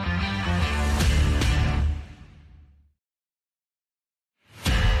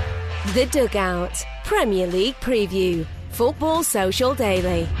 The Dugout Premier League Preview. Football Social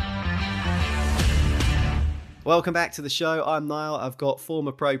Daily. Welcome back to the show. I'm Niall. I've got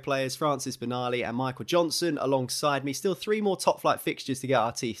former pro players Francis Benali and Michael Johnson alongside me. Still 3 more top flight fixtures to get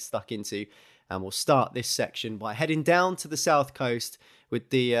our teeth stuck into. And we'll start this section by heading down to the south coast with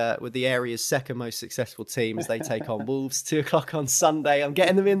the area's second most successful team as they take on Wolves. 2 o'clock on Sunday. I'm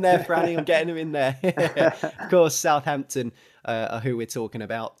getting them in there, Franny. I'm getting them in there. Of course, Southampton are who we're talking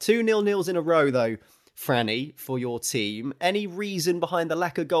about. 2 0-0s in a row, though, Franny, for your team. Any reason behind the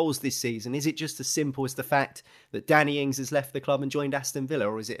lack of goals this season? Is it just as simple as the fact that Danny Ings has left the club and joined Aston Villa,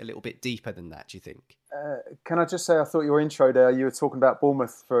 or is it a little bit deeper than that, do you think? Can I just say, I thought your intro there, you were talking about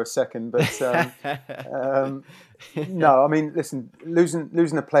Bournemouth for a second, but no, I mean, listen,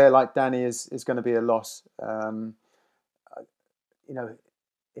 losing a player like Danny is going to be a loss.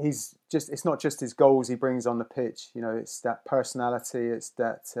 It's not just his goals he brings on the pitch. It's that personality, it's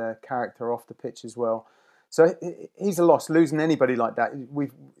that character off the pitch as well. So he's a loss. Losing anybody like that,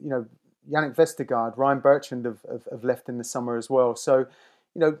 Yannick Vestergaard, Ryan Bertrand have left in the summer as well. So,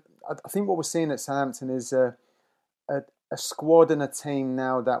 I think what we're seeing at Southampton is a squad and a team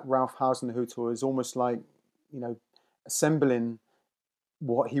now that Ralph Hasenhüttl is almost like, assembling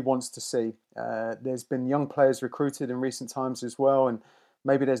what he wants to see. There's been young players recruited in recent times as well, and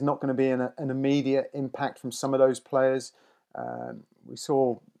maybe there's not going to be an immediate impact from some of those players. We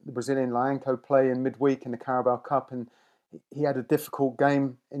saw the Brazilian Lyanco play in midweek in the Carabao Cup, and he had a difficult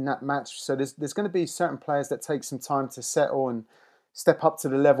game in that match. So there's going to be certain players that take some time to settle and step up to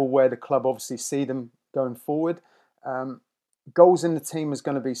the level where the club obviously see them going forward. Goals in the team is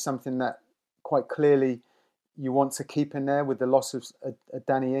going to be something that quite clearly you want to keep in there with the loss of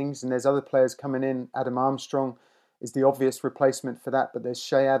Danny Ings. And there's other players coming in. Adam Armstrong is the obvious replacement for that, but there's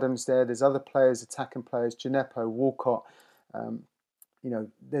Shea Adams there. There's other players, attacking players, Gineppo, Walcott,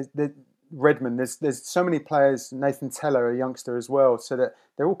 there's Redmond. There's so many players, Nathan Teller, a youngster as well, so that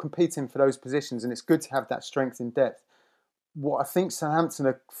they're all competing for those positions, and it's good to have that strength in depth. What I think Southampton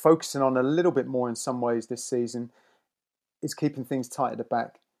are focusing on a little bit more in some ways this season is keeping things tight at the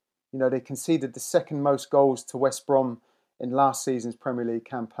back. You know, they conceded the second most goals to West Brom in last season's Premier League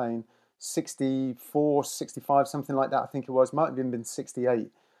campaign. 64, 65, something like that, I think it was. Might have even been 68.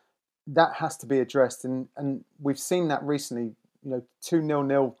 That has to be addressed. And we've seen that recently. You know,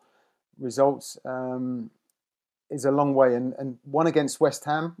 2-0 results is a long way. And one against West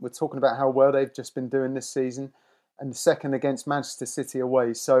Ham, we're talking about how well they've just been doing this season. And the second against Manchester City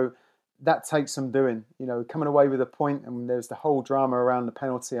away. So that takes some doing. You know, coming away with a point, and there's the whole drama around the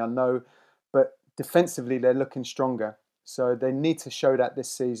penalty, I know. But defensively, they're looking stronger. So they need to show that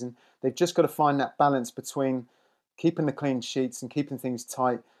this season. They've just got to find that balance between keeping the clean sheets and keeping things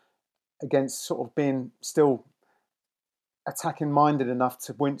tight against sort of being still attacking minded enough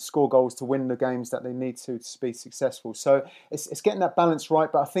to score goals to win the games that they need to be successful. So it's getting that balance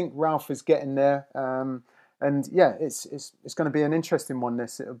right. But I think Ralph is getting there. And yeah, it's going to be an interesting one.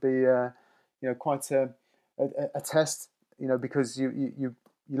 It'll be quite a test. You know, because you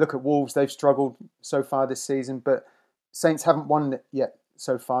look at Wolves, they've struggled so far this season, but Saints haven't won it yet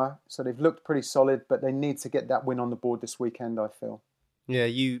so far, so they've looked pretty solid, but they need to get that win on the board this weekend, I feel. Yeah,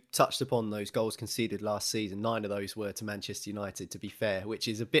 you touched upon those goals conceded last season. 9 of those were to Manchester United, to be fair, which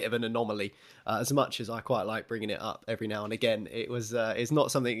is a bit of an anomaly. As much as I quite like bringing it up every now and again, it's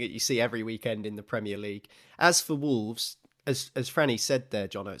not something that you see every weekend in the Premier League. As for Wolves, as Franny said there,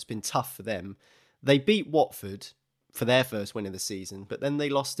 Jono, it's been tough for them. They beat Watford for their first win of the season, but then they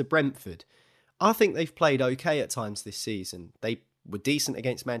lost to Brentford. I think they've played okay at times this season. They were decent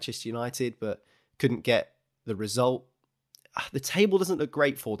against Manchester United, but couldn't get the result. The table doesn't look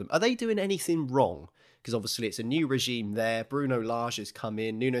great for them. Are they doing anything wrong? Because obviously it's a new regime there. Bruno Lage has come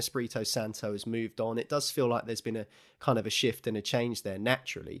in. Nuno Espirito Santo has moved on. It does feel like there's been a kind of a shift and a change there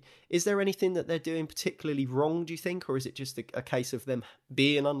naturally. Is there anything that they're doing particularly wrong, do you think? Or is it just a case of them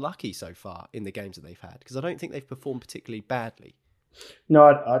being unlucky so far in the games that they've had? Because I don't think they've performed particularly badly. No,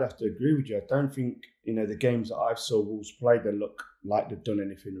 I'd have to agree with you. I don't think, the games that I've saw Wolves play, they look like they've done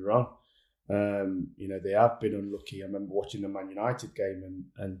anything wrong. They have been unlucky. I remember watching the Man United game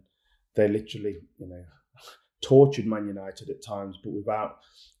and they literally, tortured Man United at times, but without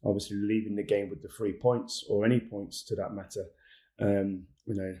obviously leaving the game with the 3 points or any points to that matter.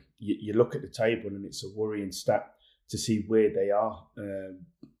 You look at the table and it's a worrying stat to see where they are.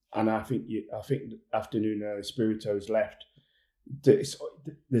 And I think after Nuno Espirito's left,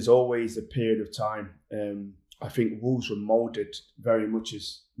 there's always a period of time. I think Wolves were moulded very much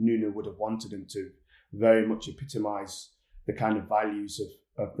as Nuno would have wanted them to, very much epitomise the kind of values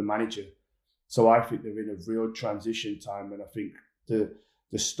of the manager. So I think they're in a real transition time, and I think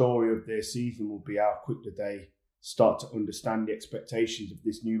the story of their season will be how quick do they start to understand the expectations of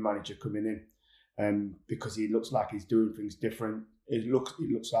this new manager coming in, because he looks like he's doing things different. It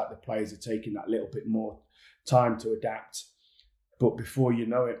looks like the players are taking that little bit more time to adapt. But before you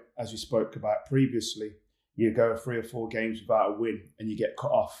know it, as we spoke about previously, you go 3 or 4 games without a win and you get cut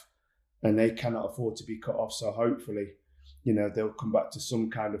off, and they cannot afford to be cut off. So hopefully, they'll come back to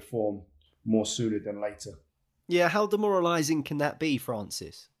some kind of form more sooner than later. Yeah, how demoralising can that be,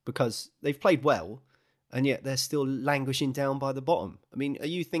 Francis? Because they've played well, and yet they're still languishing down by the bottom. I mean, are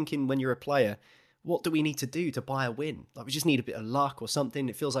you thinking when you're a player, what do we need to do to buy a win? Like, we just need a bit of luck or something.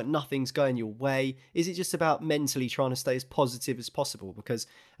 It feels like nothing's going your way. Is it just about mentally trying to stay as positive as possible? Because,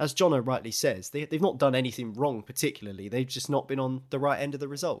 as Jono rightly says, they've not done anything wrong particularly. They've just not been on the right end of the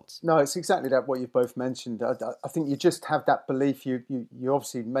results. No, it's exactly that, what you've both mentioned. I think you just have that belief. You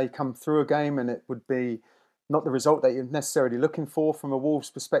obviously may come through a game and it would be not the result that you're necessarily looking for from a Wolves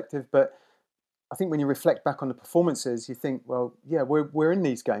perspective, but I think when you reflect back on the performances, you think, well, yeah, we're in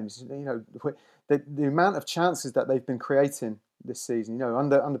these games. The amount of chances that they've been creating this season,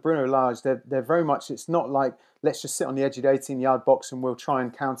 under Bruno Lage, they're very much. It's not like let's just sit on the edge of the 18-yard box and we'll try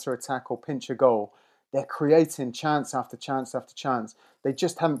and counter-attack or pinch a goal. They're creating chance after chance after chance. They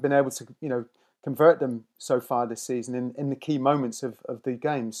just haven't been able to, convert them so far this season in the key moments of the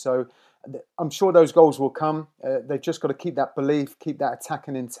game. So I'm sure those goals will come. They've just got to keep that belief, keep that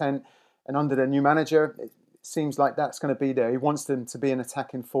attacking intent. And under their new manager, it seems like that's going to be there. He wants them to be an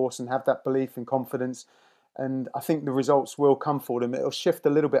attacking force and have that belief and confidence. And I think the results will come for them. It'll shift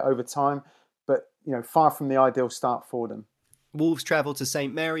a little bit over time, but far from the ideal start for them. Wolves travel to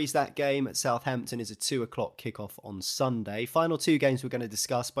St Mary's. That game at Southampton is a 2 o'clock kickoff on Sunday. Final 2 games we're going to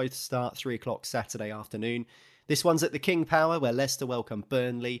discuss both start 3 o'clock Saturday afternoon. This one's at the King Power, where Leicester welcome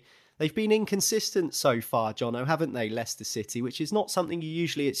Burnley. They've been inconsistent so far, Jono, haven't they, Leicester City, which is not something you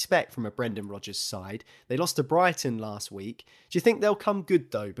usually expect from a Brendan Rodgers side. They lost to Brighton last week. Do you think they'll come good,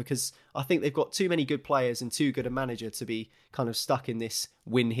 though? Because I think they've got too many good players and too good a manager to be kind of stuck in this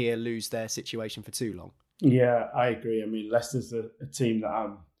win here, lose there situation for too long. Yeah, I agree. I mean, Leicester's a team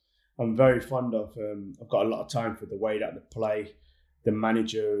that I'm very fond of. I've got a lot of time for the way that they play. The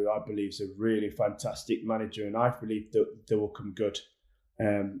manager, I believe, is a really fantastic manager, and I believe that they will come good.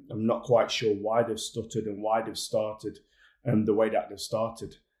 I'm not quite sure why they've stuttered and why they've started the way that they've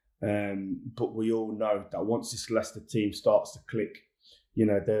started. But we all know that once this Leicester team starts to click,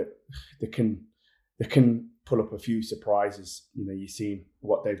 they can pull up a few surprises. You've seen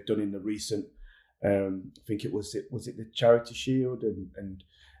what they've done in the recent. I think it was the Charity Shield and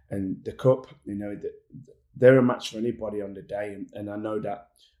the Cup. They're a match for anybody on the day, and I know that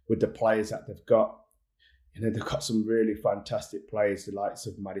with the players that they've got, they've got some really fantastic players, the likes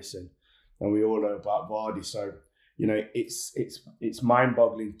of Maddison, and we all know about Vardy. So it's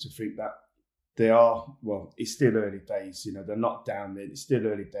mind-boggling to think that they are. Well, it's still early days. They're not down there. It's still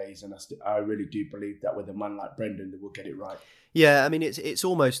early days, and I really do believe that with a man like Brendan, they will get it right. Yeah, I mean it's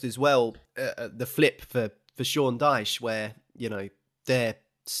almost as well the flip for Sean Dyche, where they're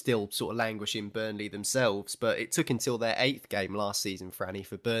still sort of languishing Burnley themselves, but it took until their 8th game last season, Franny,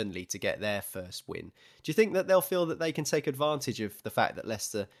 for Burnley to get their first win. Do you think that they'll feel that they can take advantage of the fact that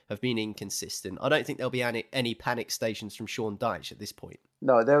Leicester have been inconsistent? I don't think there'll be any panic stations from Sean Dyche at this point.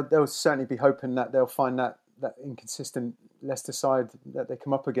 No, they'll certainly be hoping that they'll find that inconsistent Leicester side that they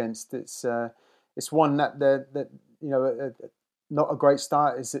come up against. It's one that they're not a great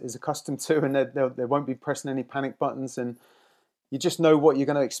start is accustomed to, and they won't be pressing any panic buttons, and you just know what you're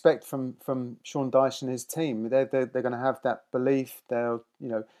going to expect from Sean Dyche and his team. They're going to have that belief.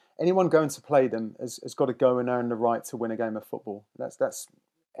 Anyone going to play them has got to go and earn the right to win a game of football. That's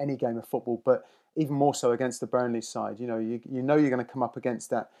any game of football, but even more so against the Burnley side. You're going to come up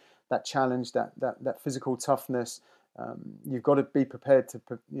against that challenge, that physical toughness. You've got to be prepared to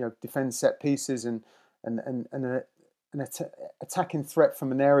defend set pieces and an attacking threat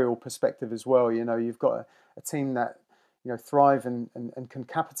from an aerial perspective as well. You've got a team that thrive and can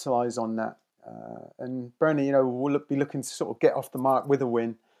capitalise on that. And Burnley, will be looking to sort of get off the mark with a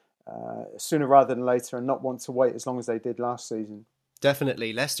win sooner rather than later, and not want to wait as long as they did last season.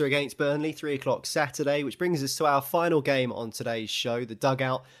 Definitely. Leicester against Burnley, 3:00 Saturday, which brings us to our final game on today's show, The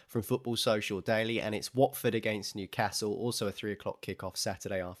Dugout from Football Social Daily, and it's Watford against Newcastle, also a 3:00 kickoff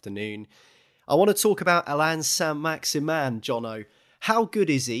Saturday afternoon. I want to talk about Allan Saint-Maximin, Jono. How good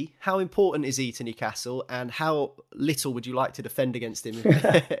is he? How important is he to Newcastle? And how little would you like to defend against him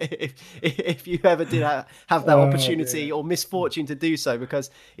if you ever did have that opportunity or misfortune to do so? Because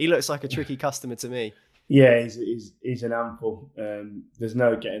he looks like a tricky customer to me. Yeah, he's an handful. There's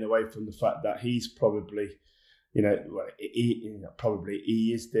no getting away from the fact that he's probably, he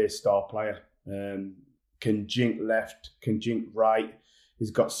is their star player. Can jink left, can jink right.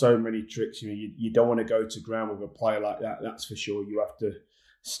 He's got so many tricks. You don't want to go to ground with a player like that. That's for sure. You have to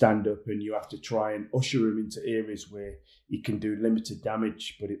stand up and you have to try and usher him into areas where he can do limited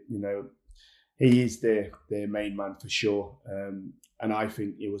damage. But he is their main man for sure. And I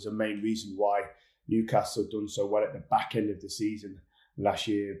think it was a main reason why Newcastle done so well at the back end of the season last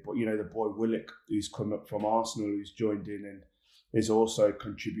year. But the boy Willock, who's come up from Arsenal, who's joined in and has also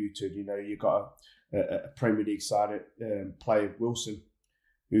contributed. You got a Premier League side player, Wilson,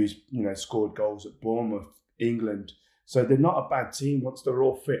 who's scored goals at Bournemouth, England. So they're not a bad team once they're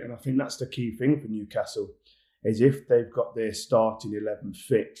all fit. And I think that's the key thing for Newcastle, is if they've got their starting 11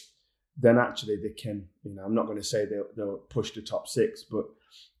 fit, then actually they can, I'm not going to say they'll push the top 6, but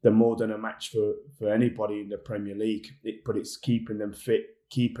they're more than a match for anybody in the Premier League. But it's keeping them fit,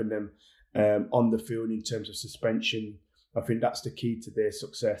 keeping them on the field in terms of suspension. I think that's the key to their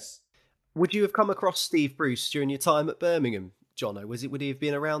success. Would you have come across Steve Bruce during your time at Birmingham, Jono? Would he have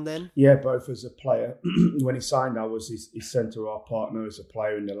been around then? Yeah, both as a player. When he signed, I was his centre-half partner as a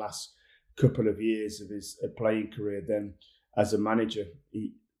player in the last couple of years of his playing career. Then, as a manager,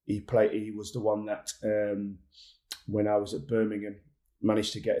 he was the one that, when I was at Birmingham,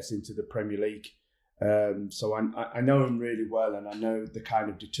 managed to get us into the Premier League. So I know him really well, and I know the kind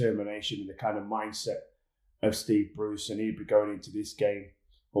of determination and the kind of mindset of Steve Bruce, and he'd be going into this game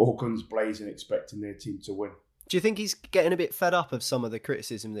all guns blazing, expecting their team to win. Do you think he's getting a bit fed up of some of the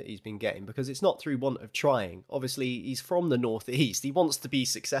criticism that he's been getting? Because it's not through want of trying. Obviously, he's from the Northeast. He wants to be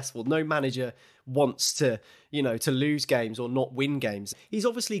successful. No manager wants to lose games or not win games. He's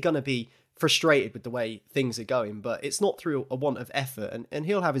obviously going to be frustrated with the way things are going, but it's not through a want of effort. And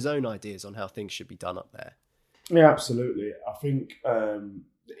he'll have his own ideas on how things should be done up there. Yeah, absolutely. I think,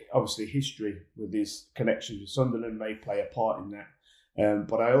 obviously, history with his connections with Sunderland may play a part in that.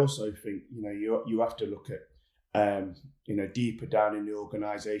 But I also think, you have to look at deeper down in the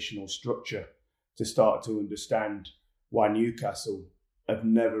organisational structure to start to understand why Newcastle have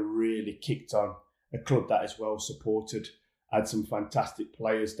never really kicked on a club that is well supported had some fantastic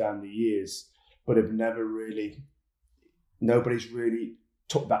players down the years, but have nobody's really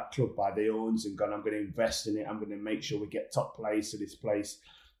took that club by the horns and gone, I'm going to invest in it. I'm going to make sure we get top players to this place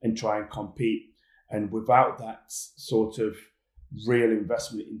and try and compete. And without that sort of real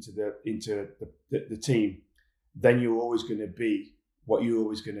investment into the team, then you're always going to be what you're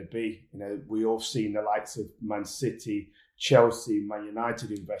always going to be. You know, we all seen the likes of Man City, Chelsea, Man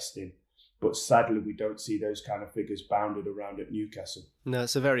United investing, but sadly we don't see those kind of figures bounded around at Newcastle. No,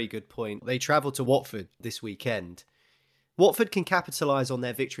 it's a very good point. They travel to Watford this weekend. Watford can capitalise on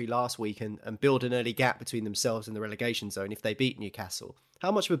their victory last week and build an early gap between themselves and the relegation zone if they beat Newcastle.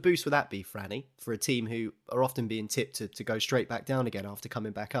 How much of a boost would that be, Franny, for a team who are often being tipped to go straight back down again after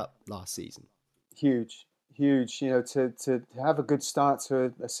coming back up last season? Huge. You know, to have a good start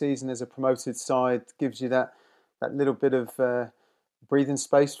to a season as a promoted side gives you that little bit of breathing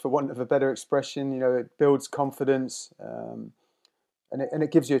space, for want of a better expression. You know, it builds confidence. And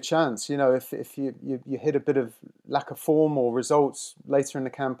it gives you a chance. You know, if you hit a bit of lack of form or results later in the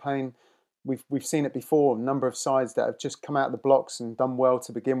campaign, we've seen it before. A number of sides that have just come out of the blocks and done well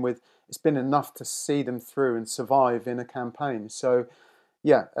to begin with. It's been enough to see them through and survive in a campaign. So,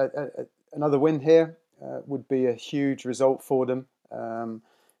 yeah, another win here would be a huge result for them.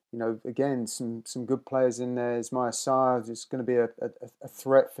 You know, again, some good players in there. Ismail Sarr is going to be a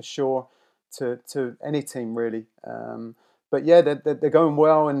threat for sure to any team really. But yeah, they're going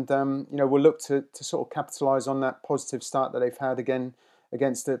well, and you know, we'll look to sort of capitalise on that positive start that they've had again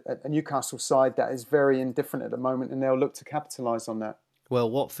against a Newcastle side that is very indifferent at the moment, and they'll look to capitalise on that.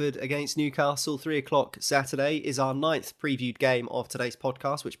 Well, Watford against Newcastle, 3:00 Saturday, is our 9th previewed game of today's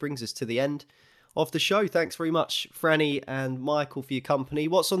podcast, which brings us to the end of the show. Thanks very much, Franny and Michael, for your company.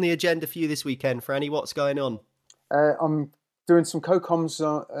 What's on the agenda for you this weekend, Franny? What's going on? I'm doing some co-coms.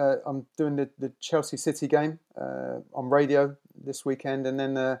 I'm doing the Chelsea City game on radio this weekend, and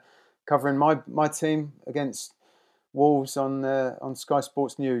then covering my team against Wolves on Sky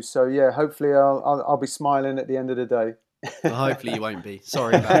Sports News. So yeah, hopefully I'll be smiling at the end of the day. Well, hopefully you won't be.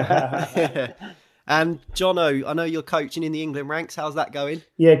 Sorry about that. And Jono, I know you're coaching in the England ranks. How's that going?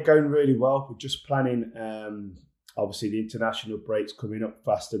 Yeah, going really well. We're just planning. Obviously, the international break's coming up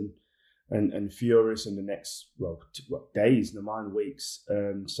fast and furious in the next days, 9 weeks.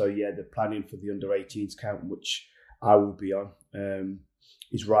 So yeah, the planning for the under-18s camp, which I will be on,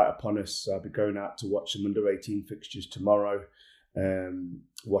 is right upon us. So I'll be going out to watch some under-18 fixtures tomorrow,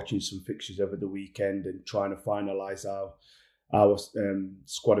 watching some fixtures over the weekend, and trying to finalise our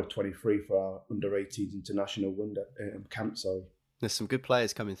squad of 23 for our under-18s international window camp. So there's some good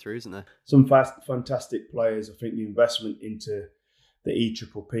players coming through, isn't there? Some fantastic players. I think the investment into the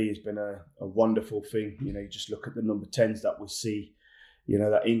EPPP has been a wonderful thing. You know, you just look at the number 10s that we see, you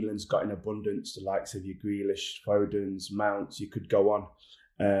know, that England's got in abundance, the likes of your Grealish, Fodens, Mounts, you could go on.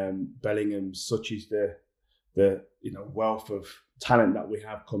 Bellingham, such is the wealth of talent that we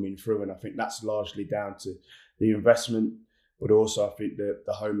have coming through. And I think that's largely down to the investment, but also I think the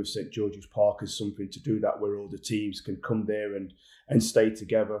home of St George's Park is something to do that, where all the teams can come there and stay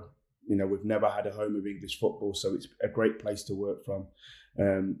together. You know, we've never had a home of English football, so it's a great place to work from.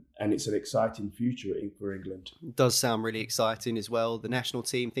 And it's an exciting future for England. It does sound really exciting as well. The national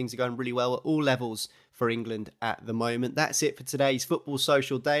team, things are going really well at all levels for England at the moment. That's it for today's Football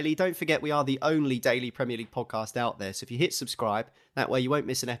Social Daily. Don't forget, we are the only daily Premier League podcast out there. So if you hit subscribe, that way you won't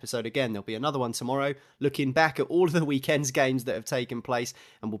miss an episode again. There'll be another one tomorrow, looking back at all of the weekend's games that have taken place.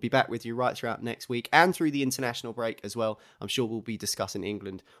 And we'll be back with you right throughout next week and through the international break as well. I'm sure we'll be discussing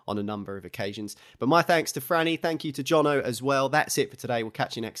England on a number of occasions. But my thanks to Franny. Thank you to Jono as well. That's it for today. We'll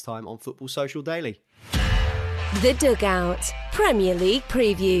catch you next time on Football Social Daily. The Dugout Premier League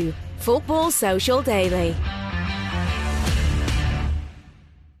Preview. Football Social Daily.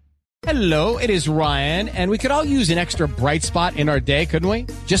 Hello, it is Ryan, and we could all use an extra bright spot in our day, couldn't we?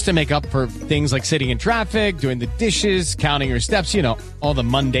 Just to make up for things like sitting in traffic, doing the dishes, counting your steps, you know, all the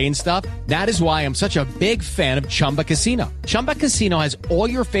mundane stuff. That is why I'm such a big fan of Chumba Casino. Chumba Casino has all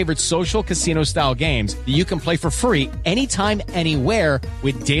your favorite social casino-style games that you can play for free anytime, anywhere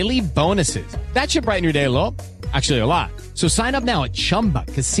with daily bonuses. That should brighten your day a little. Actually, a lot. So sign up now at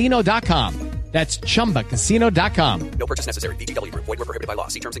ChumbaCasino.com. That's ChumbaCasino.com. No purchase necessary. VGW Group. Void where prohibited by law.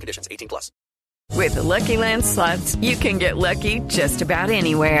 See terms and conditions. 18+. With the Lucky Land Slots, you can get lucky just about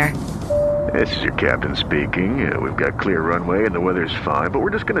anywhere. This is your captain speaking. We've got clear runway and the weather's fine, but we're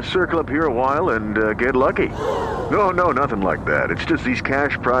just going to circle up here a while and get lucky. No, nothing like that. It's just these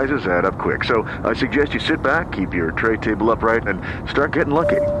cash prizes add up quick. So I suggest you sit back, keep your tray table upright, and start getting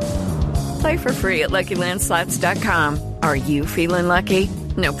lucky. Play for free at LuckyLandSlots.com. Are you feeling lucky?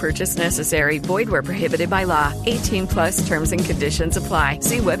 No purchase necessary. Void where prohibited by law. 18+ terms and conditions apply.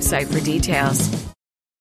 See website for details.